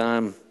king at the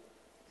time,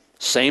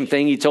 same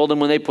thing he told him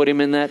when they put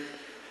him in that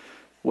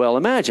well.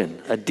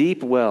 Imagine a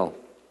deep well.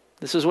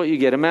 This is what you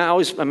get. I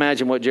always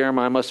imagine what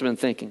Jeremiah must have been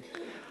thinking.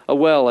 A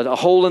well, a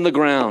hole in the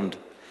ground,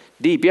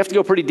 deep. You have to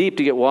go pretty deep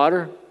to get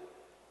water.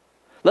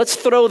 Let's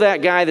throw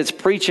that guy that's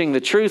preaching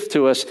the truth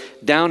to us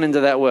down into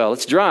that well.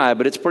 It's dry,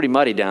 but it's pretty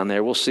muddy down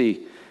there. We'll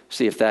see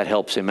if that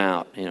helps him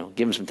out.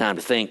 Give him some time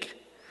to think.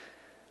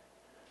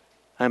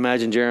 I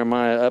imagine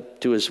Jeremiah up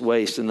to his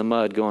waist in the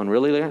mud going,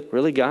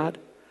 really, God?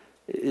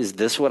 Is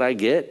this what I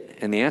get?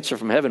 And the answer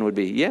from heaven would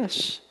be,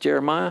 yes,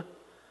 Jeremiah.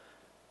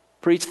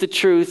 Preach the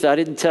truth. I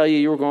didn't tell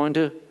you were going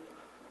to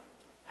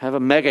have a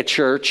mega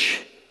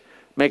church,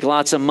 make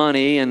lots of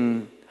money,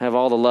 and have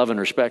all the love and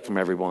respect from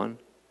everyone.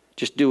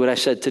 Just do what I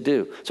said to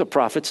do. That's what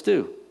prophets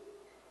do.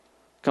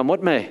 Come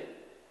what may.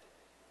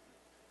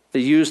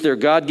 They used their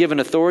God-given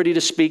authority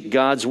to speak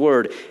God's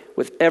word.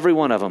 With every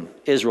one of them,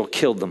 Israel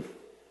killed them.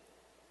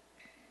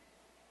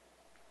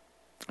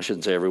 I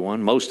shouldn't say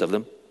everyone, most of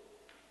them.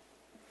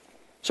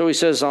 So he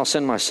says, I'll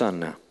send my son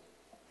now.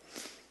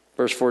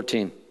 Verse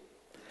 14.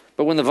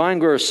 But when the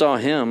vinegrowers saw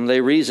him, they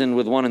reasoned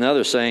with one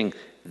another, saying,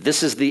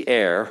 this is the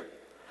heir.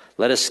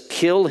 Let us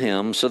kill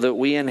him so that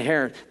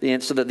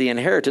the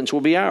inheritance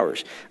will be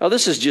ours. Now,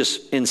 this is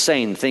just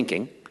insane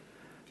thinking.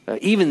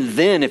 Even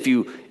then, if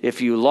you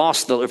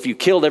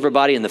killed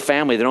everybody in the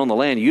family that owned the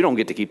land, you don't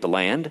get to keep the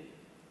land.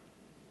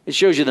 It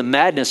shows you the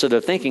madness of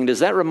their thinking. Does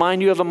that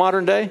remind you of a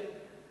modern day?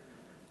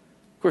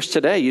 Of course,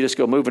 today you just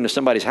go move into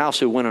somebody's house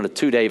who went on a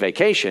 2-day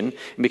vacation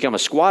and become a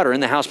squatter,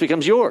 and the house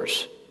becomes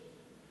yours.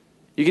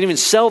 You can even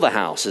sell the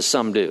house, as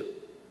some do.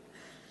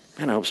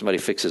 And I hope somebody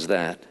fixes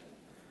that.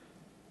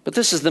 But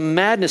this is the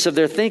madness of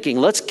their thinking.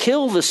 Let's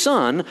kill the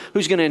son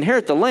who's going to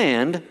inherit the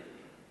land.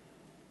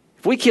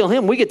 If we kill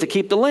him, we get to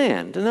keep the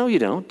land. No, you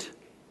don't.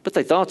 But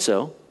they thought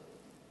so.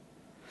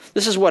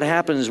 This is what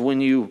happens when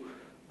you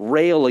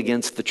rail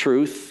against the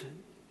truth.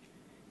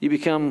 You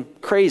become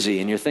crazy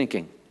in your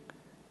thinking.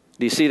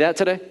 Do you see that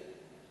today?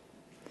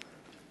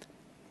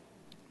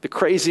 The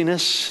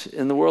craziness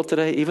in the world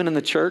today, even in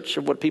the church,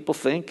 of what people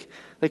think.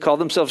 They call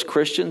themselves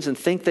Christians and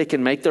think they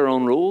can make their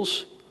own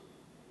rules.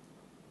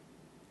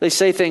 They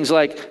say things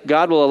like,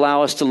 God will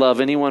allow us to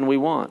love anyone we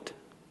want.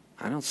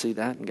 I don't see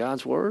that in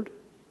God's word.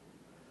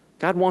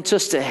 God wants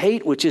us to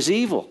hate, which is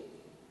evil.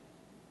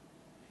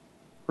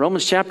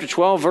 Romans chapter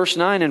 12, verse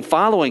 9 and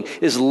following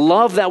is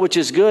love that which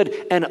is good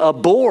and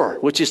abhor,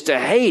 which is to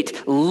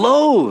hate,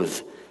 loathe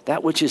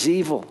that which is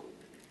evil.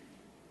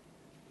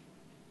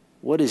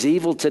 What is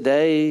evil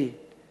today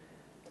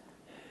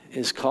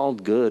is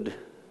called good.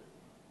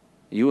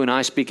 You and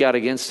I speak out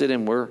against it,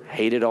 and we're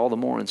hated all the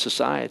more in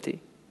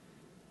society.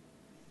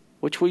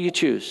 Which will you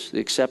choose? The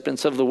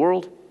acceptance of the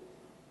world?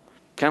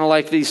 Kind of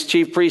like these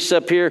chief priests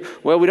up here.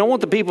 Well, we don't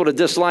want the people to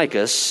dislike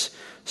us,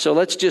 so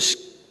let's just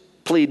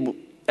plead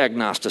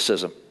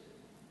agnosticism.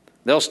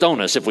 They'll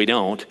stone us if we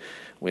don't.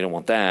 We don't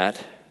want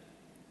that.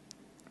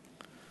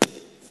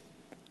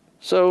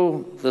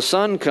 So the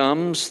son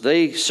comes.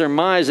 They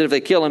surmise that if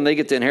they kill him, they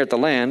get to inherit the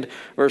land.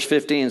 Verse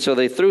 15, so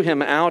they threw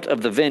him out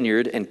of the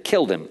vineyard and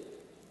killed him.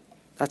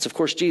 That's, of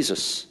course,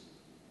 Jesus.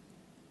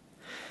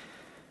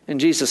 And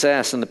Jesus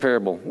asks in the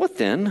parable, what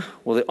then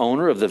will the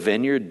owner of the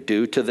vineyard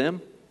do to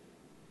them?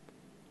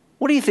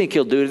 What do you think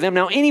he'll do to them?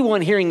 Now,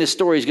 anyone hearing this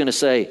story is going to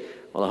say,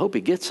 well, I hope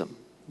he gets them,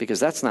 because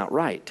that's not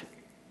right.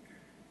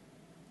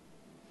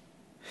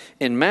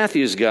 In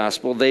Matthew's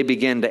gospel, they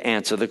begin to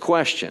answer the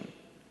question.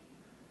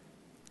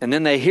 And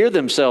then they hear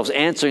themselves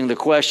answering the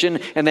question,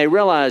 and they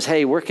realize,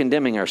 hey, we're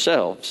condemning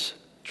ourselves.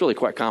 It's really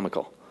quite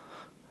comical.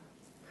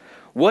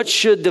 What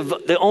should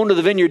the owner of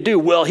the vineyard do?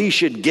 Well, he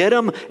should get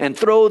them and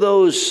throw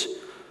those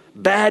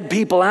bad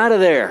people out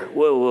of there.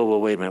 Whoa,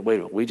 wait a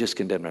minute. We just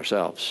condemned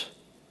ourselves.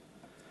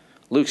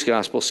 Luke's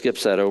gospel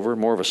skips that over,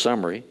 more of a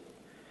summary.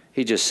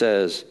 He just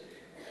says,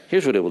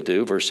 here's what it will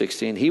do, verse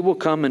 16. He will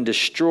come and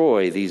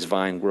destroy these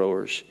vine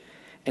growers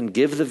and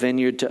give the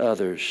vineyard to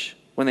others.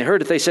 When they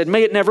heard it, they said,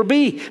 may it never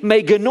be.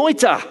 Me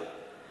genoita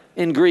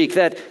in Greek,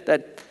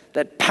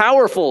 that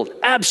powerful,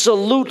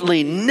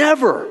 absolutely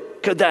never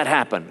could that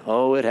happen.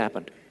 Oh, it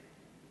happened.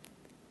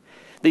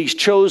 These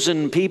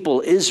chosen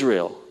people,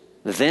 Israel,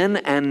 then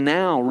and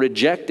now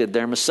rejected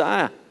their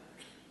Messiah.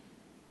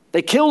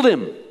 They killed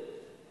him.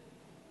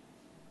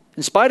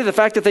 In spite of the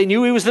fact that they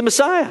knew he was the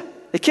Messiah,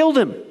 they killed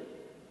him.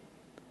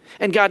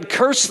 And God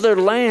cursed their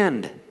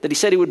land that he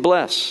said he would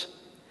bless.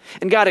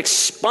 And God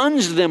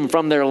expunged them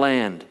from their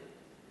land.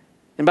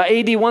 And by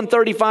AD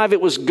 135,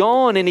 it was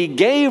gone, and he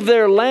gave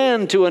their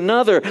land to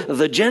another,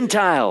 the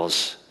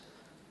Gentiles,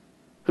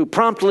 who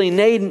promptly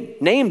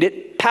named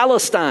it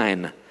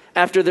Palestine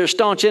after their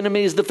staunch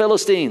enemies, the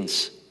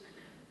Philistines.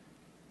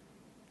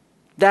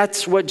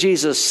 That's what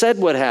Jesus said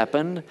would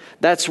happen.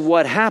 That's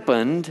what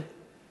happened.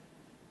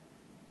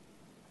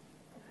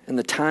 And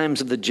the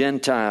times of the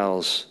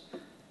Gentiles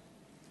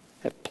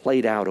have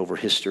played out over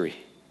history.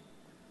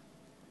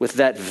 With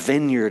that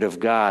vineyard of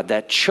God,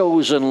 that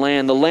chosen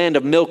land, the land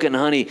of milk and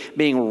honey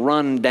being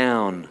run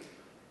down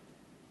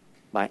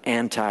by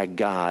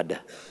anti-God,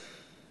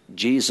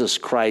 Jesus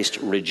Christ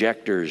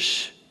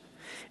rejectors.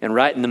 And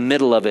right in the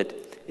middle of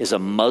it is a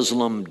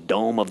Muslim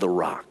dome of the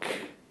rock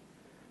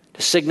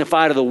to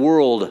signify to the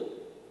world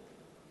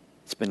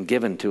it's been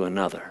given to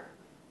another,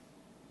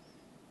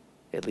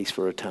 at least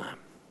for a time.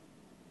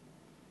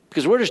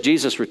 Because where does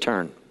Jesus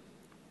return?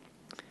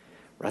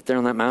 Right there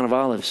on that Mount of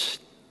Olives.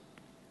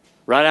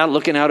 Right out,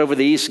 looking out over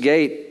the east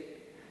gate.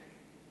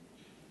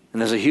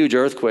 And there's a huge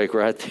earthquake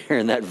right there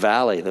in that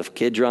valley, the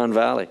Kidron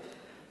Valley.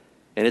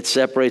 And it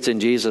separates,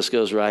 and Jesus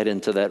goes right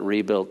into that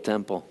rebuilt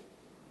temple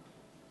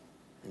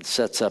and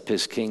sets up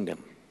his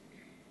kingdom.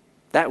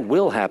 That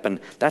will happen.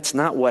 That's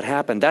not what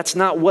happened. That's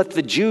not what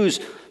the Jews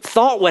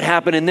thought would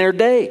happen in their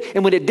day.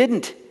 And when it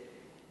didn't,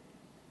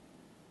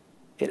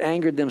 it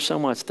angered them so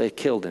much they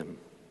killed him,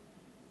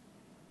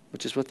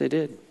 which is what they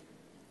did.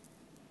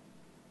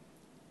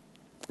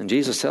 And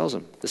Jesus tells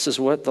them, this is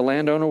what the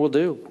landowner will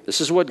do.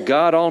 This is what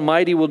God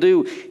Almighty will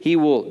do. He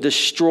will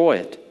destroy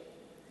it,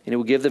 and he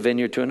will give the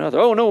vineyard to another.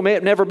 Oh, no, may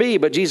it never be.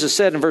 But Jesus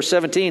said in verse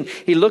 17,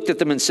 he looked at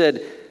them and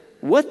said,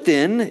 what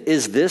then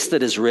is this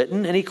that is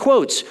written? And he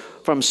quotes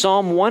from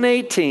Psalm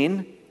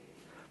 118,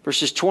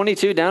 verses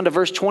 22 down to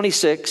verse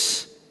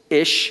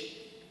 26-ish.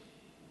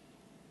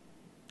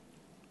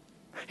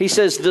 He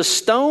says, the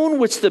stone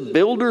which the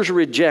builders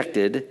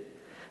rejected,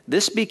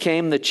 this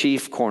became the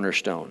chief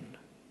cornerstone.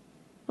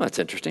 Well, that's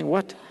interesting.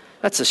 What?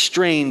 That's a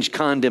strange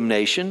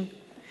condemnation.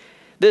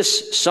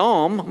 This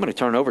psalm, I'm going to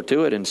turn over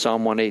to it in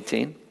Psalm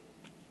 118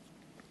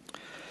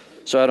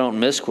 so I don't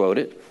misquote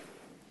it.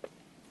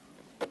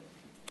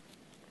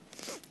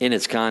 In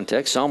its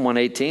context, Psalm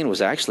 118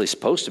 was actually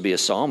supposed to be a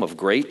psalm of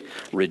great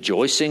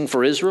rejoicing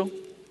for Israel,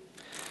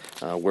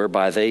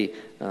 whereby they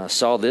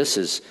saw this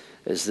as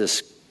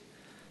this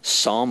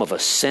psalm of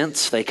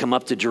ascents. They come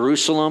up to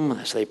Jerusalem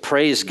as they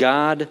praise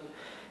God,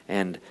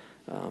 and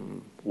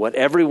what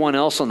everyone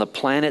else on the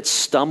planet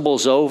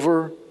stumbles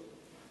over,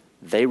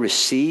 they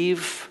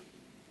receive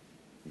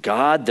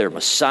God, their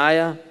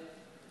Messiah.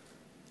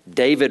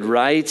 David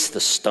writes, the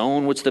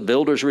stone which the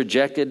builders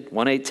rejected,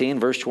 118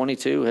 verse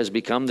 22, has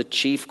become the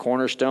chief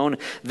cornerstone.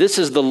 This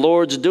is the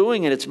Lord's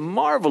doing, and it's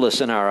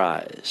marvelous in our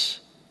eyes.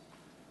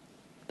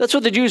 That's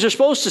what the Jews are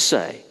supposed to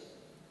say.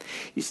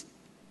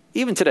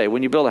 Even today,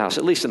 when you build a house,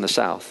 at least in the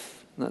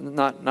South,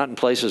 not in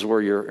places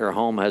where your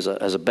home has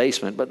a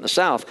basement, but in the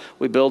South,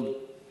 we build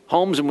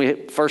homes and we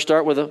first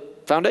start with a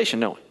foundation,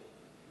 don't we?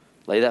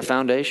 Lay that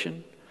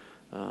foundation.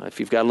 If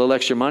you've got a little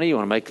extra money, you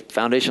want to make the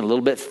foundation a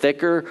little bit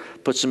thicker,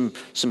 put some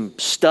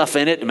stuff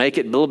in it to make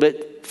it a little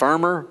bit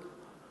firmer,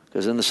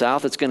 because in the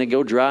South it's going to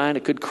go dry and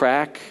it could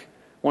crack.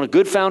 You want a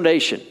good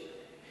foundation.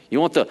 You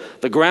want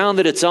the ground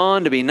that it's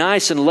on to be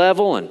nice and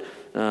level,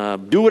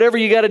 and do whatever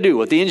you got to do,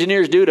 what the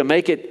engineers do to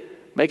make it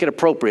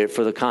appropriate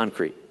for the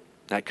concrete,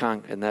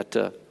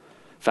 that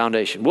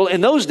foundation. Well,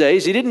 in those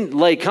days, you didn't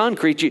lay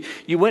concrete.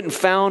 You went and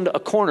found a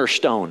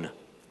cornerstone.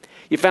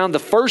 You found the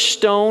first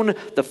stone,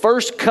 the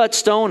first cut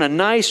stone, a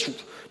nice,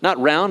 not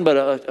round,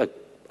 but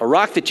a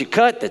rock that you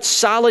cut that's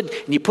solid,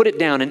 and you put it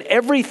down, and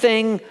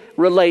everything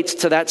relates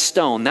to that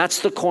stone. That's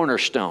the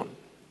cornerstone.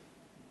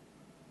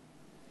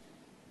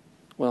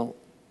 Well,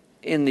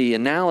 in the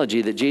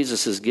analogy that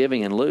Jesus is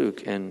giving in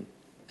Luke and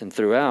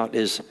throughout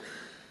is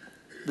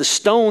the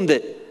stone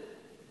that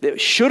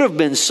should have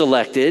been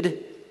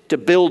selected to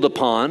build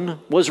upon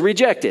was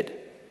rejected.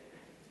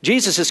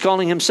 Jesus is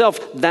calling himself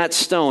that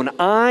stone.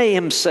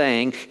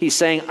 He's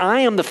saying,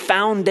 I am the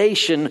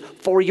foundation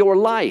for your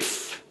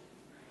life.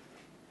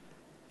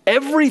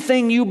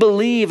 Everything you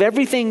believe,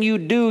 everything you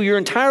do, your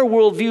entire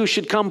worldview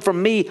should come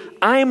from me.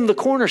 I'm the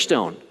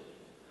cornerstone.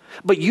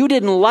 But you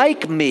didn't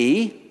like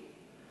me,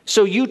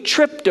 so you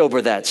tripped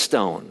over that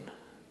stone.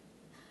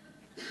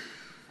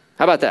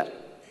 How about that?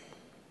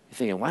 You're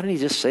thinking, why didn't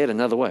he just say it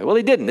another way? Well,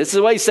 he didn't. This is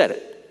the way he said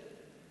it.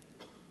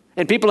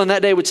 And people in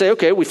that day would say,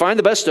 okay, we find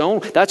the best stone.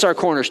 That's our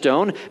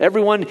cornerstone.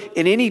 Everyone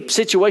in any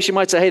situation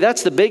might say, hey,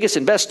 that's the biggest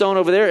and best stone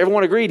over there.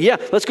 Everyone agreed, yeah,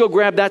 let's go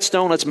grab that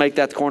stone. Let's make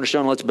that the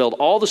cornerstone. Let's build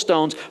all the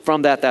stones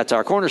from that. That's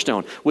our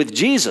cornerstone. With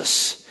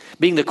Jesus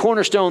being the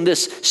cornerstone,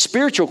 this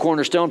spiritual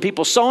cornerstone,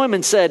 people saw him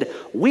and said,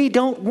 we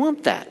don't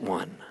want that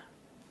one.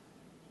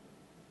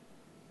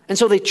 And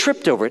so they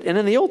tripped over it. And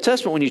in the Old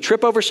Testament, when you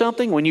trip over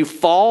something, when you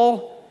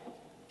fall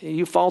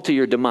to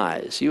your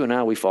demise. You and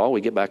I, we fall,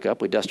 we get back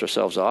up, we dust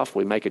ourselves off,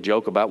 we make a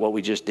joke about what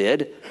we just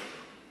did.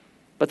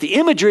 But the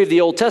imagery of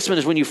the Old Testament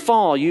is when you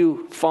fall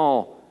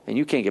and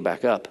you can't get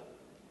back up.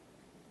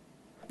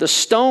 The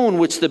stone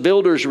which the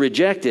builders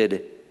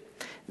rejected,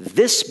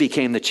 this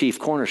became the chief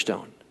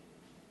cornerstone.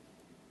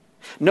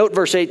 Note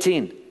verse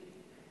 18.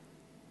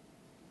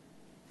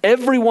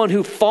 Everyone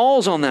who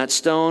falls on that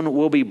stone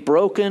will be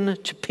broken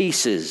to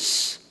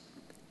pieces.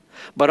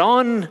 But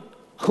on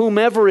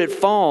whomever it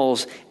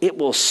falls, it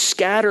will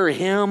scatter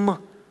him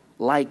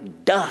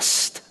like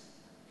dust.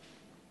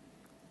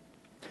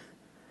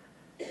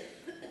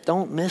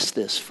 Don't miss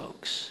this,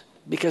 folks,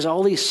 because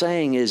all he's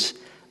saying is,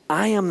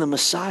 I am the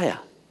Messiah.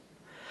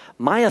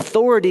 My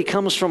authority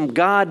comes from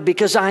God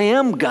because I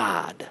am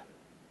God.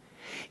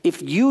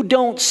 If you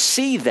don't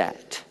see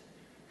that,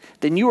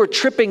 then you are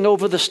tripping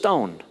over the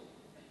stone.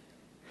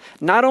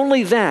 Not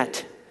only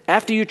that,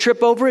 after you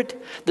trip over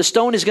it, the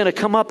stone is going to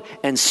come up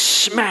and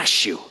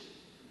smash you.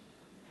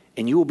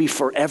 And you will be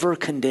forever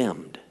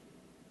condemned.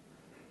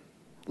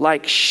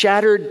 Like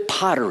shattered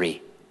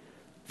pottery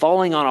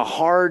falling on a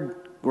hard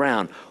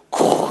ground.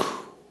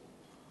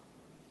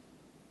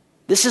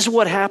 This is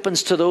what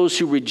happens to those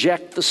who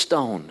reject the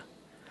stone.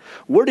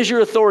 Where does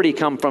your authority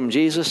come from,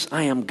 Jesus?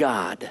 I am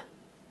God.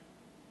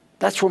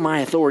 That's where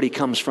my authority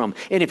comes from.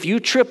 And if you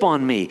trip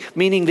on me,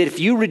 meaning that if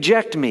you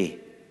reject me,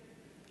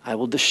 I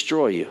will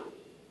destroy you.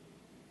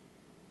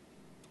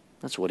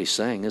 That's what he's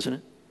saying, isn't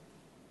it?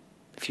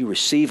 If you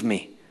receive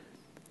me,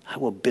 I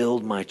will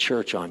build my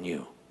church on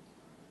you.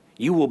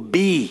 You will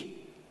be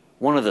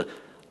one of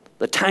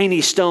the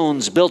tiny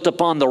stones built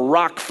upon the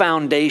rock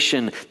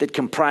foundation that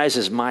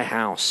comprises my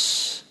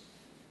house.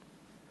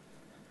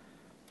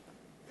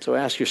 So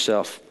ask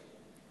yourself,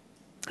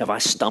 have I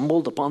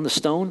stumbled upon the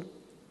stone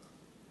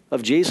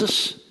of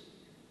Jesus?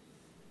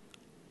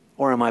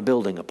 Or am I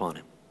building upon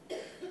him?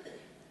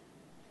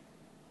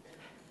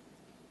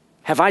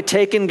 Have I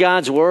taken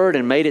God's word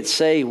and made it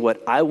say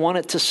what I want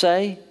it to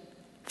say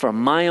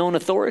from my own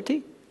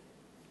authority?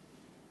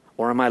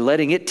 Or am I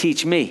letting it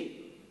teach me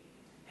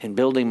and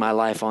building my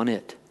life on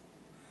it?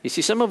 You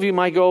see, some of you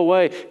might go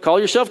away, call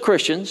yourself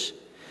Christians,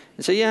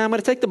 and say, yeah, I'm going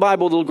to take the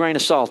Bible with a little grain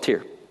of salt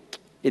here.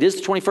 It is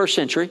the 21st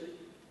century.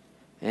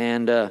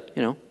 And,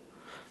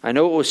 I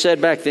know what was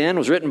said back then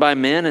was written by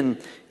men,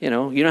 and, you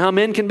know how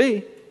men can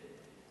be,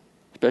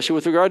 especially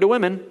with regard to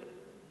women.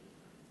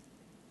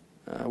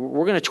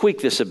 We're going to tweak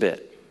this a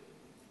bit.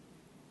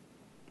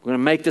 We're going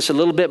to make this a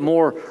little bit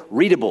more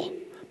readable,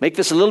 make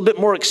this a little bit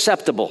more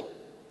acceptable.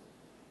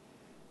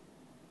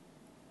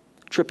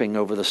 Tripping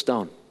over the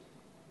stone.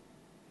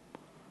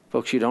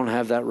 Folks, you don't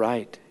have that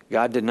right.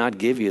 God did not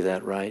give you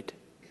that right.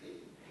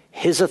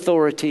 His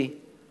authority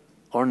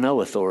or no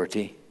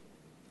authority.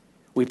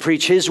 We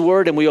preach his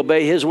word and we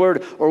obey his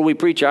word, or we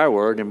preach our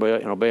word and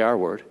obey our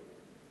word.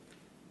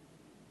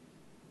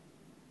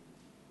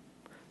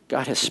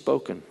 God has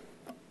spoken.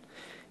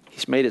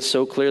 He's made it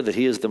so clear that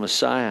he is the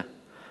Messiah.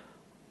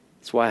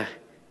 That's why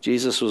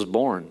Jesus was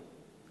born.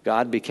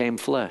 God became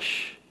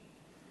flesh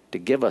to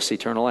give us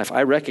eternal life.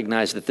 I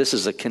recognize that this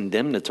is a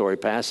condemnatory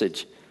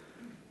passage,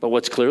 but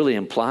what's clearly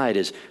implied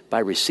is by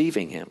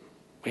receiving him,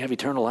 we have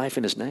eternal life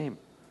in his name.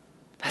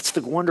 That's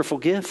the wonderful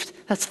gift.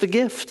 That's the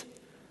gift.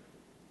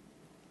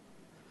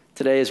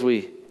 Today, as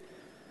we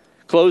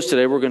close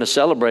today, we're going to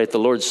celebrate the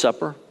Lord's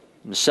Supper.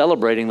 And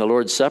celebrating the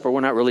Lord's Supper,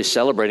 we're not really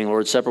celebrating the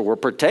Lord's Supper. We're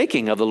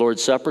partaking of the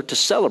Lord's Supper to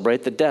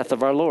celebrate the death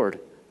of our Lord,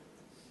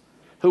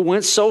 who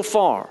went so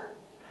far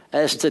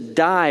as to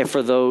die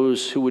for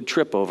those who would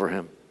trip over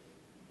him,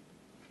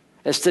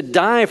 as to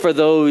die for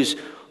those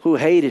who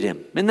hated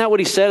him. Isn't that what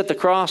he said at the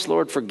cross?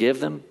 Lord,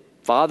 forgive them.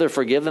 Father,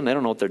 forgive them. They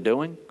don't know what they're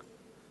doing.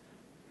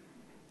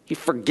 He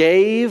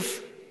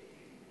forgave,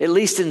 at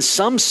least in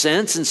some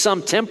sense, in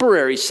some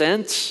temporary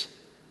sense,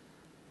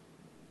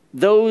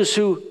 those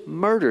who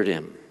murdered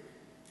him.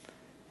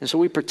 And so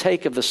we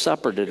partake of the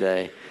supper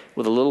today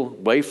with a little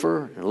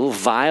wafer, a little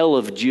vial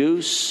of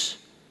juice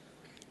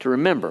to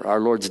remember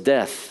our Lord's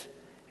death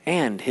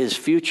and his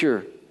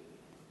future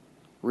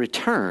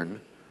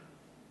return,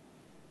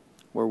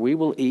 where we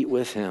will eat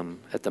with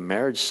him at the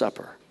marriage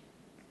supper,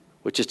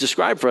 which is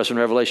described for us in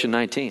Revelation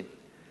 19.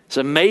 It's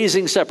an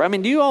amazing supper. I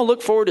mean, do you all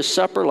look forward to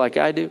supper like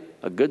I do?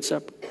 A good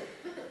supper?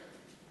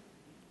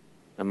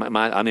 I'm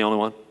the only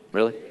one?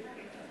 Really?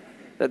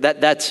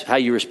 That's how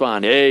you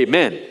respond.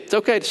 Amen. It's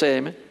okay to say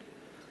amen.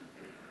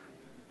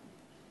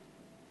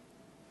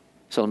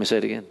 So let me say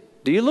it again.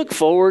 Do you look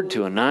forward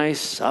to a nice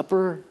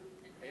supper?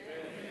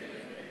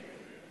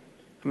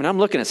 I mean, I'm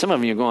looking at some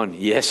of you going,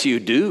 yes, you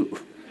do.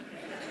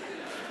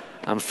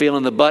 I'm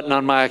feeling the button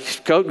on my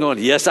coat going,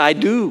 yes, I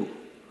do.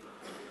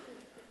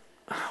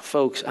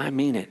 folks, I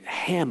mean it,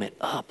 ham it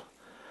up.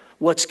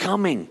 What's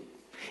coming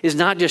is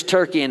not just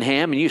turkey and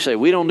ham, and you say,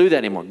 we don't do that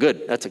anymore.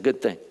 Good, that's a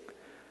good thing.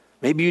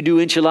 Maybe you do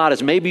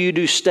enchiladas, maybe you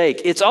do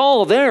steak. It's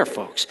all there,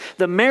 folks.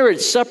 The marriage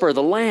supper of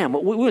the Lamb.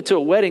 We went to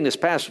a wedding this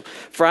past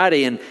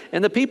Friday, and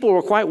the people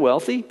were quite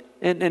wealthy,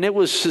 and it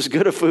was as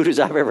good a food as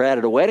I've ever had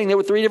at a wedding. There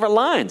were 3 different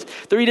lines,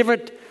 3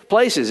 different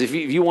places. If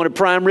you wanted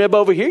prime rib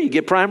over here, you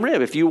get prime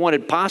rib. If you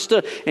wanted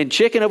pasta and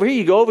chicken over here,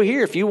 you go over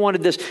here. If you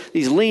wanted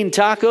these lean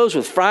tacos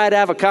with fried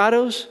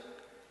avocados,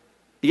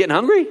 you getting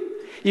hungry?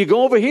 You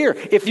go over here.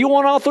 If you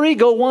want all 3,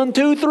 go 1,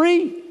 2,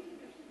 3.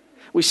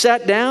 We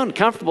sat down,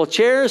 comfortable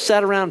chairs,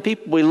 sat around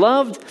people we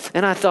loved,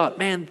 and I thought,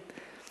 man,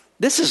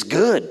 this is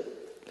good.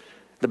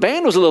 The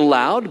band was a little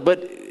loud,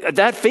 but at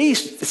that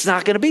feast, it's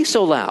not going to be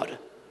so loud.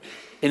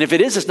 And if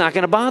it is, it's not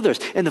going to bother us.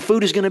 And the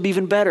food is going to be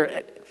even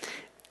better.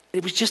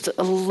 It was just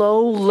a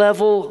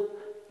low-level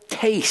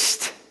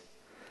taste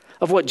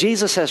of what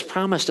Jesus has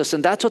promised us,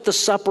 and that's what the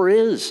supper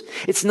is.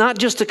 It's not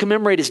just to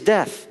commemorate his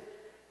death.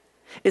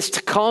 It's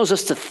to cause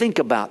us to think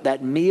about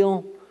that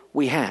meal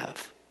we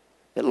have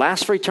that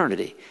lasts for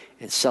eternity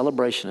in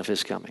celebration of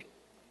his coming.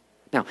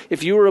 Now,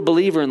 if you are a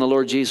believer in the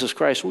Lord Jesus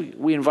Christ,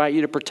 we invite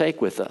you to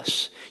partake with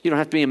us. You don't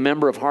have to be a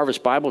member of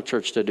Harvest Bible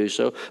Church to do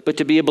so, but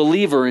to be a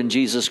believer in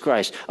Jesus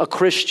Christ, a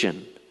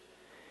Christian.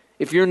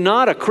 If you're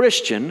not a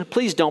Christian,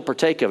 please don't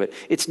partake of it.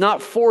 It's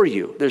not for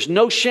you. There's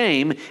no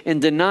shame in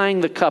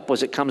denying the cup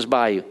as it comes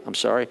by you. I'm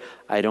sorry,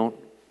 I don't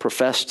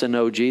profess to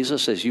know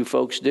Jesus as you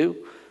folks do.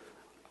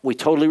 We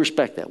totally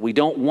respect that. We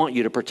don't want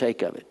you to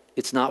partake of it.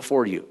 It's not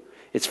for you.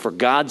 It's for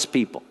God's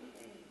people.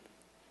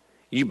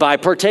 By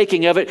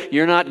partaking of it,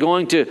 you're not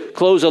going to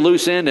close a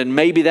loose end, and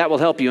maybe that will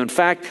help you. In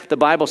fact, the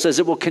Bible says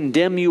it will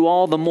condemn you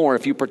all the more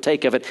if you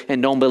partake of it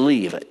and don't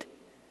believe it.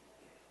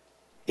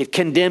 It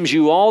condemns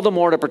you all the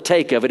more to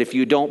partake of it if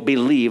you don't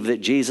believe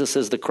that Jesus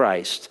is the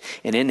Christ,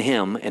 and in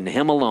him and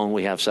him alone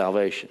we have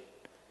salvation.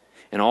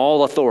 And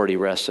all authority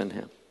rests in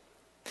him.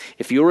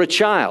 If you're a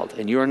child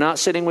and you are not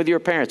sitting with your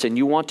parents and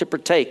you want to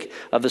partake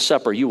of the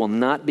supper, you will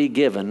not be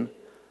given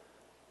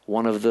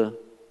one of the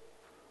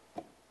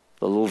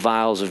little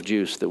vials of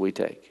juice that we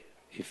take.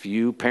 If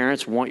you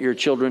parents want your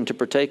children to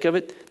partake of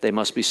it, they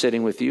must be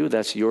sitting with you.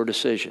 That's your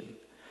decision.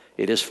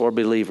 It is for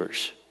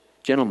believers.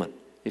 Gentlemen,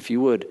 if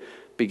you would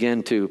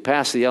begin to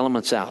pass the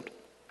elements out.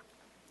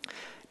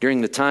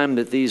 During the time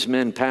that these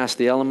men pass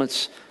the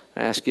elements,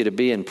 I ask you to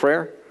be in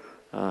prayer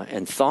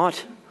and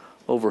thought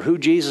over who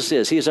Jesus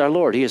is. He is our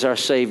Lord. He is our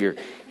Savior.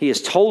 He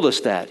has told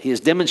us that. He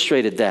has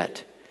demonstrated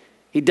that.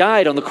 He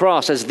died on the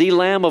cross as the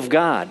Lamb of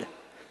God.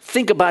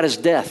 Think about his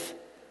death.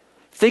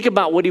 Think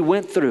about what he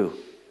went through.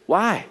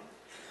 Why?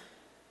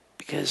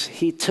 Because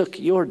he took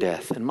your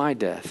death and my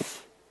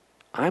death.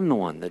 I'm the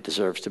one that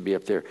deserves to be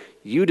up there.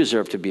 You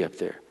deserve to be up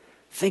there.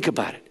 Think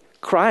about it.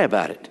 Cry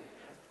about it.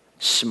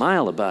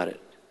 Smile about it.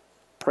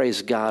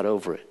 Praise God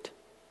over it.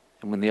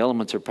 And when the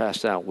elements are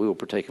passed out, we will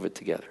partake of it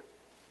together.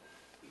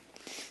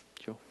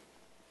 Joe?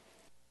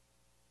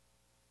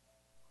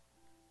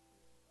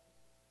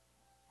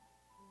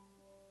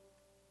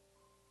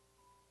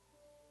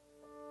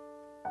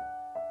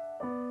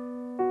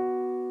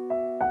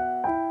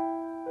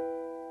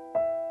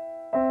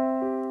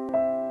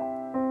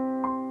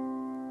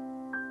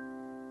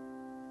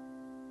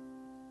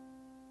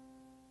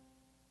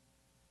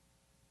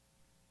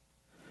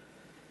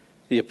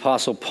 The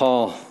Apostle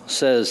Paul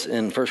says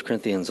in 1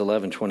 Corinthians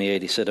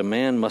 11:28, he said, "A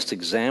man must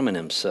examine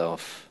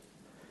himself,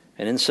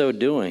 and in so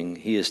doing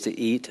he is to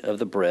eat of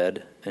the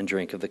bread and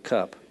drink of the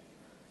cup.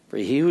 For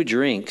he who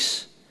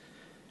eats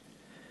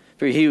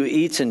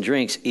and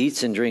drinks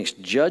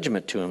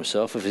judgment to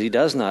himself, if he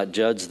does not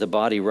judge the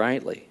body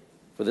rightly.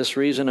 For this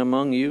reason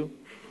among you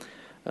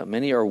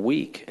many are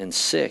weak and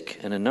sick,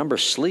 and a number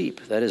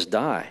sleep, that is,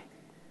 die.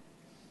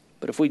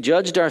 But if we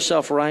judged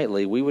ourselves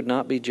rightly, we would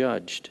not be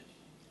judged.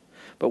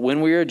 But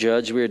when we are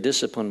judged, we are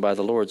disciplined by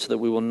the Lord, so that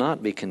we will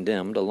not be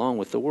condemned along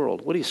with the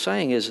world." What he's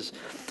saying is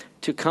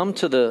to come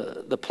to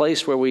the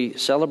place where we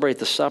celebrate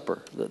the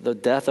supper, the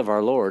death of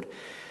our Lord.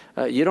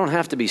 You don't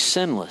have to be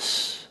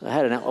sinless. I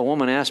had a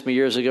woman ask me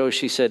years ago,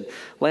 she said,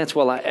 "Lance,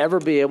 will I ever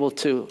be able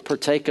to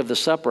partake of the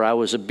supper? I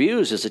was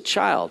abused as a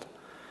child."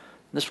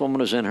 This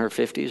woman was in her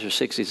 50s or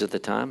 60s at the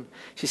time.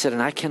 She said,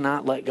 "And I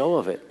cannot let go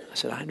of it." I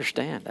said, "I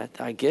understand.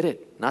 I get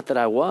it. Not that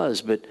I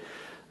was, but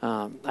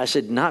I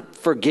said, not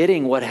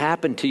forgetting what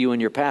happened to you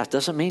in your past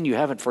doesn't mean you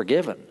haven't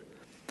forgiven.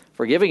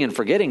 Forgiving and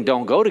forgetting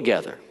don't go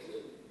together.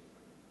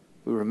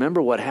 We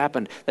remember what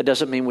happened. That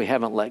doesn't mean we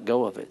haven't let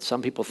go of it.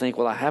 Some people think,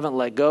 well, I haven't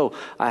let go.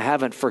 I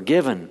haven't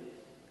forgiven.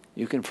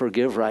 You can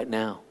forgive right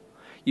now.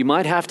 You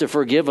might have to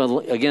forgive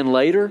again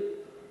later,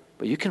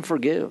 but you can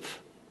forgive.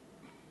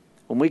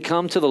 When we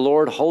come to the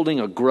Lord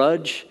holding a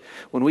grudge,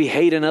 when we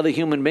hate another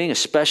human being,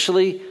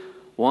 especially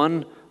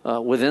one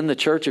within the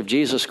church of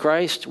Jesus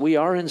Christ, we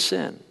are in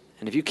sin.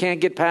 And if you can't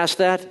get past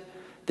that,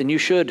 then you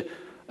should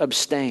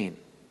abstain.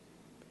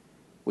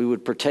 We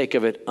would partake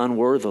of it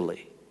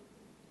unworthily.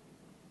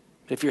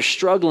 If you're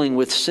struggling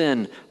with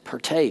sin,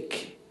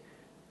 partake.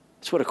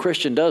 That's what a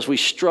Christian does. We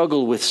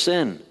struggle with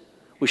sin.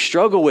 We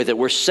struggle with it.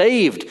 We're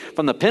saved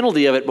from the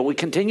penalty of it, but we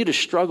continue to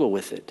struggle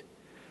with it.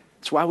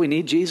 That's why we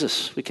need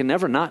Jesus. We can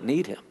never not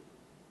need him.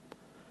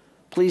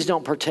 Please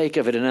don't partake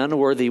of it in an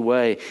unworthy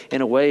way,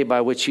 in a way by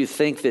which you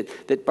think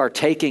that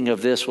partaking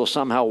of this will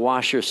somehow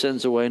wash your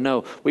sins away.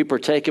 No, we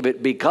partake of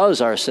it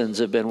because our sins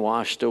have been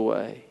washed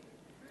away,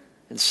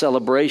 in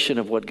celebration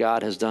of what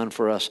God has done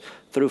for us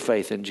through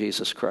faith in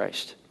Jesus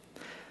Christ.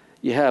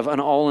 You have an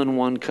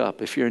all-in-one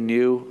cup. If you're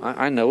new,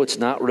 I know it's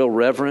not real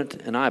reverent,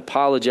 and I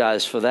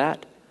apologize for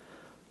that,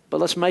 but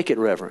let's make it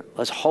reverent.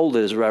 Let's hold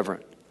it as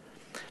reverent.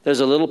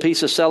 There's a little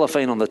piece of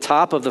cellophane on the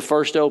top of the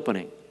first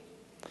opening.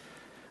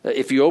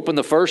 If you open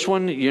the first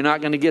one, you're not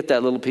going to get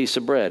that little piece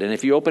of bread. And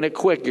if you open it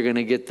quick, you're going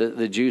to get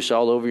the juice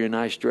all over your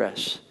nice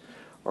dress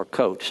or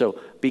coat. So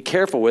be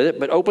careful with it,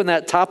 but open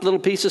that top little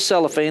piece of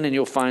cellophane and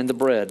you'll find the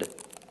bread.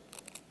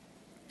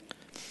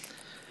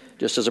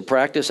 Just as a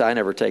practice, I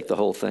never take the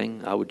whole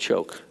thing. I would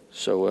choke.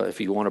 So if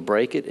you want to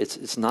break it,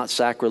 it's not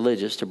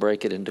sacrilegious to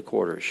break it into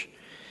quarters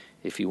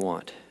if you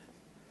want.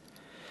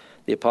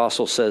 The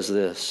apostle says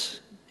this.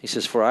 He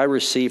says, "For I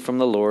received from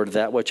the Lord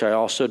that which I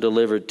also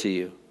delivered to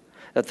you,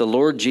 that the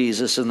Lord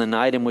Jesus, in the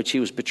night in which he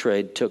was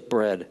betrayed, took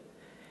bread.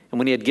 And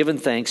when he had given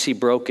thanks, he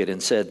broke it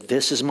and said,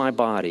 'This is my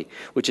body,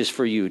 which is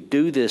for you.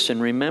 Do this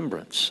in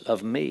remembrance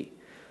of me.'"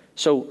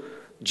 So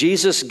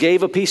Jesus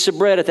gave a piece of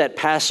bread at that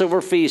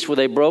Passover feast where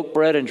they broke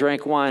bread and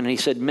drank wine. And he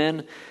said,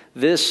 "Men,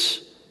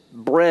 this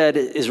bread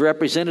is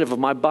representative of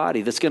my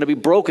body that's going to be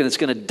broken, it's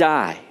going to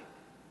die.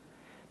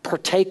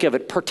 Partake of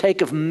it,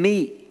 partake of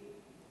me.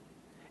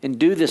 And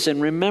do this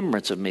in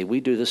remembrance of me." We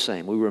do the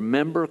same. We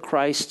remember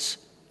Christ's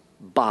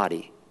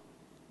body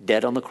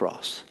dead on the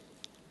cross.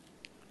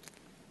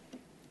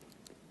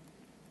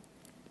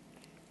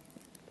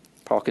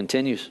 Paul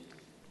continues.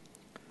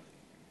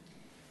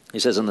 He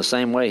says, "In the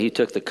same way, he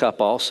took the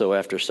cup also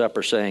after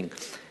supper, saying,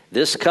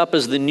 'This cup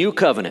is the new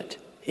covenant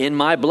in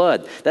my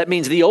blood.'" That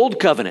means the old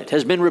covenant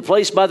has been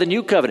replaced by the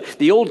new covenant.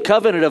 The old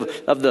covenant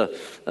of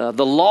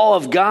the law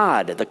of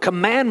God, the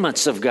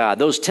commandments of God,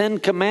 those 10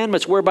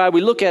 commandments whereby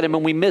we look at them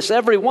and we miss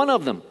every one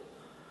of them.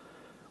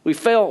 We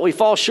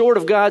fall short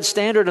of God's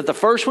standard at the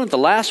first one, the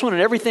last one,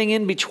 and everything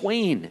in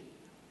between.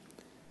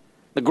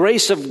 The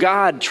grace of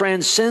God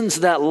transcends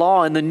that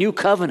law in the new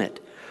covenant,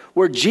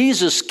 where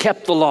Jesus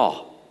kept the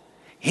law.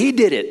 He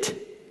did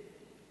it.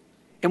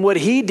 And what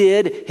he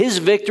did, his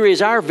victory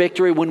is our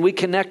victory when we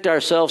connect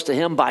ourselves to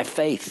him by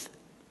faith.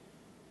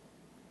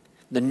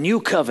 The new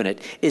covenant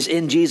is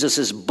in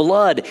Jesus'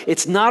 blood.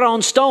 It's not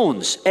on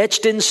stones,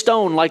 etched in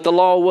stone like the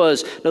law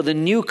was. No, the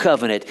new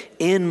covenant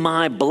in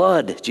my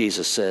blood,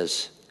 Jesus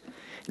says.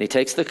 And he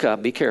takes the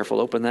cup. Be careful.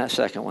 Open that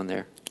second one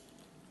there.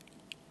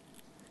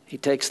 He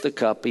takes the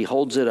cup. He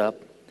holds it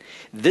up.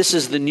 "This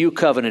is the new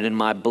covenant in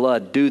my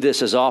blood. Do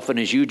this as often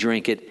as you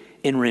drink it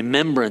in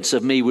remembrance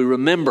of me." We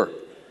remember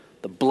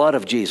the blood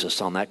of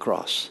Jesus on that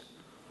cross.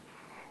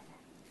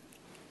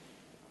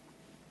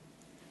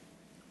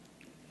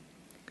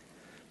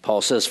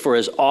 Paul says, "For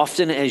as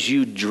often as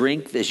you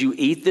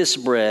eat this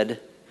bread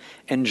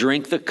and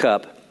drink the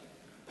cup,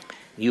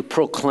 you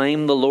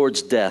proclaim the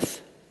Lord's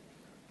death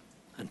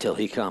until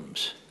he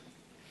comes."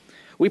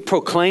 We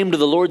proclaimed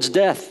the Lord's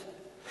death.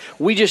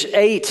 We just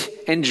ate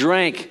and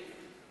drank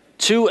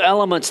 2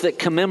 elements that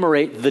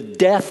commemorate the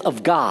death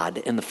of God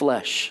in the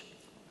flesh.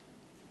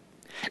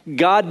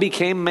 God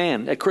became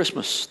man at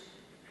Christmas.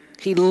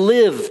 He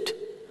lived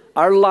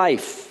our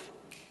life.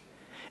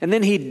 And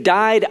then he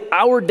died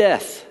our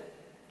death.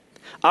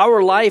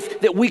 Our life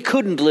that we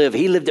couldn't live,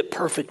 he lived it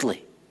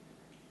perfectly.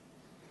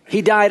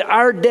 He died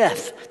our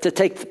death to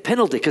take the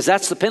penalty, because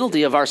that's the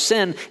penalty of our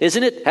sin,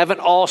 isn't it? Haven't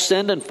all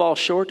sinned and fall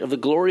short of the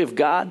glory of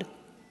God?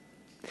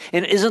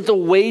 And isn't the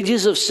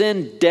wages of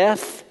sin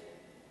death?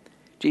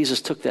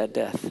 Jesus took that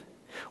death.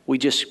 We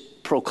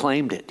just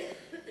proclaimed it.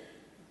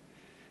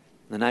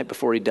 The night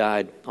before he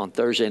died, on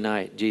Thursday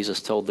night,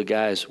 Jesus told the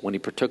guys when he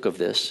partook of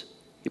this,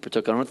 he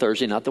partook on a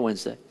Thursday, not the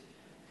Wednesday.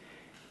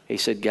 He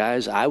said,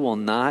 "Guys, I will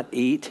not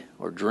eat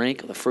or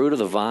drink the fruit of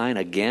the vine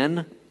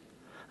again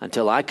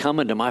until I come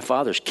into my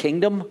Father's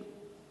kingdom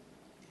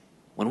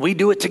when we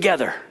do it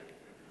together."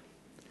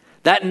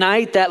 That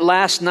night, that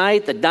last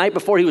night, the night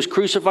before he was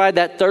crucified,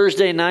 that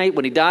Thursday night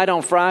when he died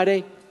on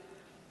Friday,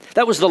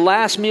 that was the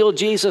last meal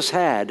Jesus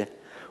had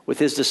with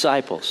his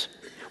disciples.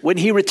 When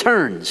he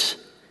returns,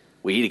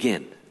 we eat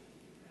again.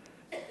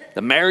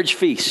 The marriage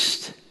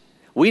feast.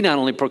 We not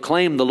only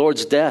proclaim the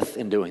Lord's death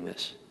in doing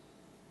this,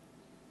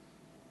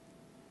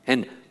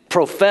 and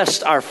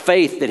professed our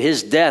faith that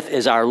his death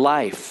is our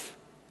life,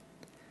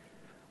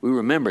 we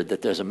remembered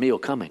that there's a meal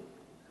coming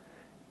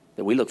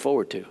that we look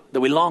forward to, that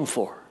we long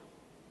for.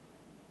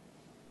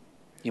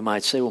 You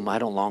might say, "Well, I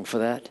don't long for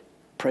that."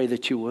 Pray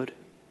that you would.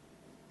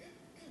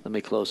 Let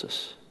me close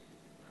this.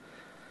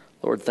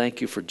 Lord,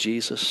 thank you for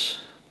Jesus.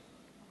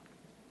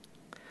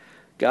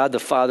 God the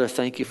Father,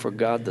 thank you for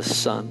God the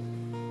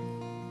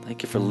Son.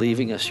 Thank you for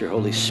leaving us your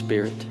Holy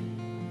Spirit.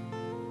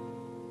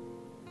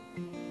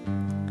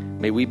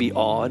 May we be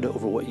awed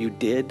over what you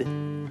did.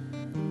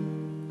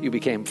 You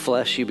became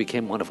flesh. You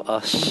became one of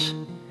us.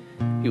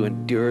 You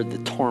endured the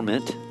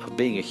torment of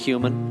being a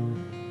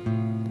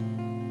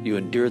human. You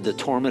endured the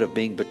torment of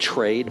being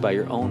betrayed by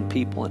your own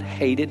people and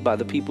hated by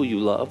the people you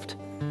loved.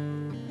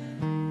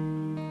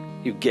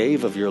 You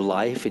gave of your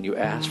life and you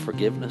asked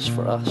forgiveness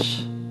for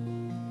us.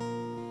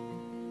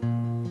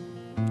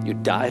 You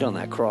died on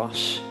that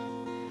cross.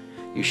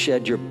 You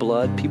shed your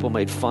blood. People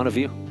made fun of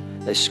you.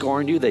 They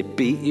scorned you. They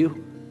beat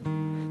you.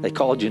 They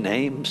called you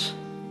names.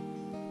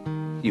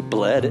 You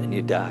bled and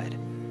you died.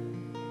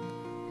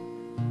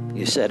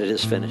 You said it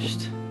is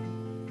finished.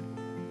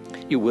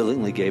 You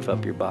willingly gave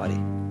up your body,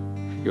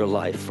 your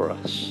life for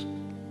us.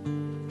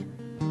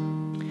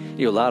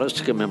 You allowed us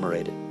to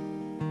commemorate it.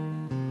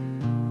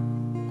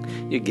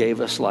 You gave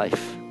us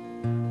life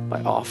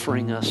by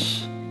offering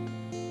us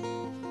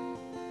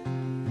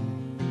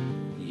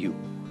you.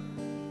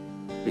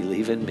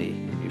 Believe in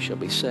me, you shall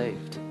be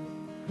saved.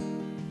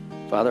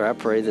 Father, I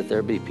pray that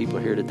there be people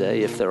here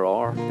today, if there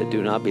are, that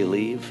do not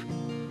believe.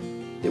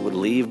 They would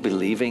leave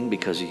believing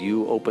because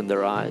you opened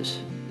their eyes.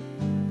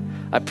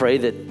 I pray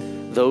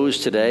that those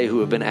today who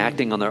have been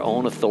acting on their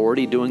own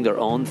authority, doing their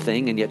own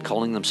thing, and yet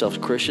calling themselves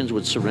Christians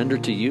would surrender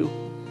to you.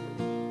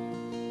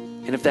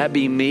 And if that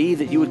be me,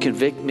 that you would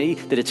convict me,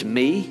 that it's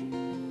me.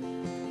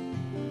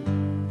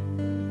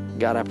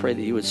 God, I pray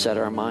that you would set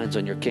our minds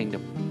on your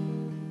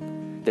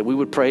kingdom. That we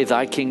would pray,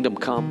 thy kingdom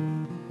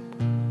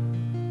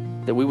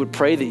come. That we would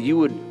pray that you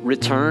would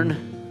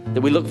return.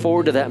 That we look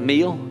forward to that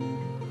meal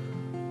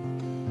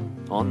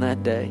on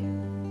that day.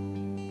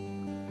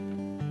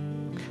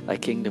 Thy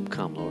kingdom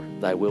come,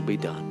 Lord. Thy will be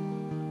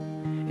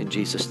done. In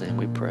Jesus' name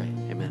we pray.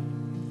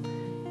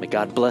 Amen. May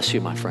God bless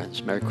you, my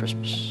friends. Merry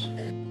Christmas.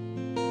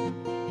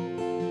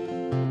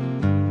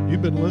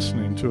 You've been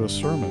listening to a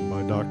sermon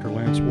by Dr.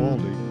 Lance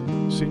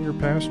Waldy, Senior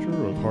Pastor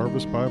of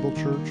Harvest Bible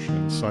Church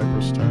in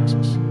Cypress,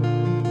 Texas.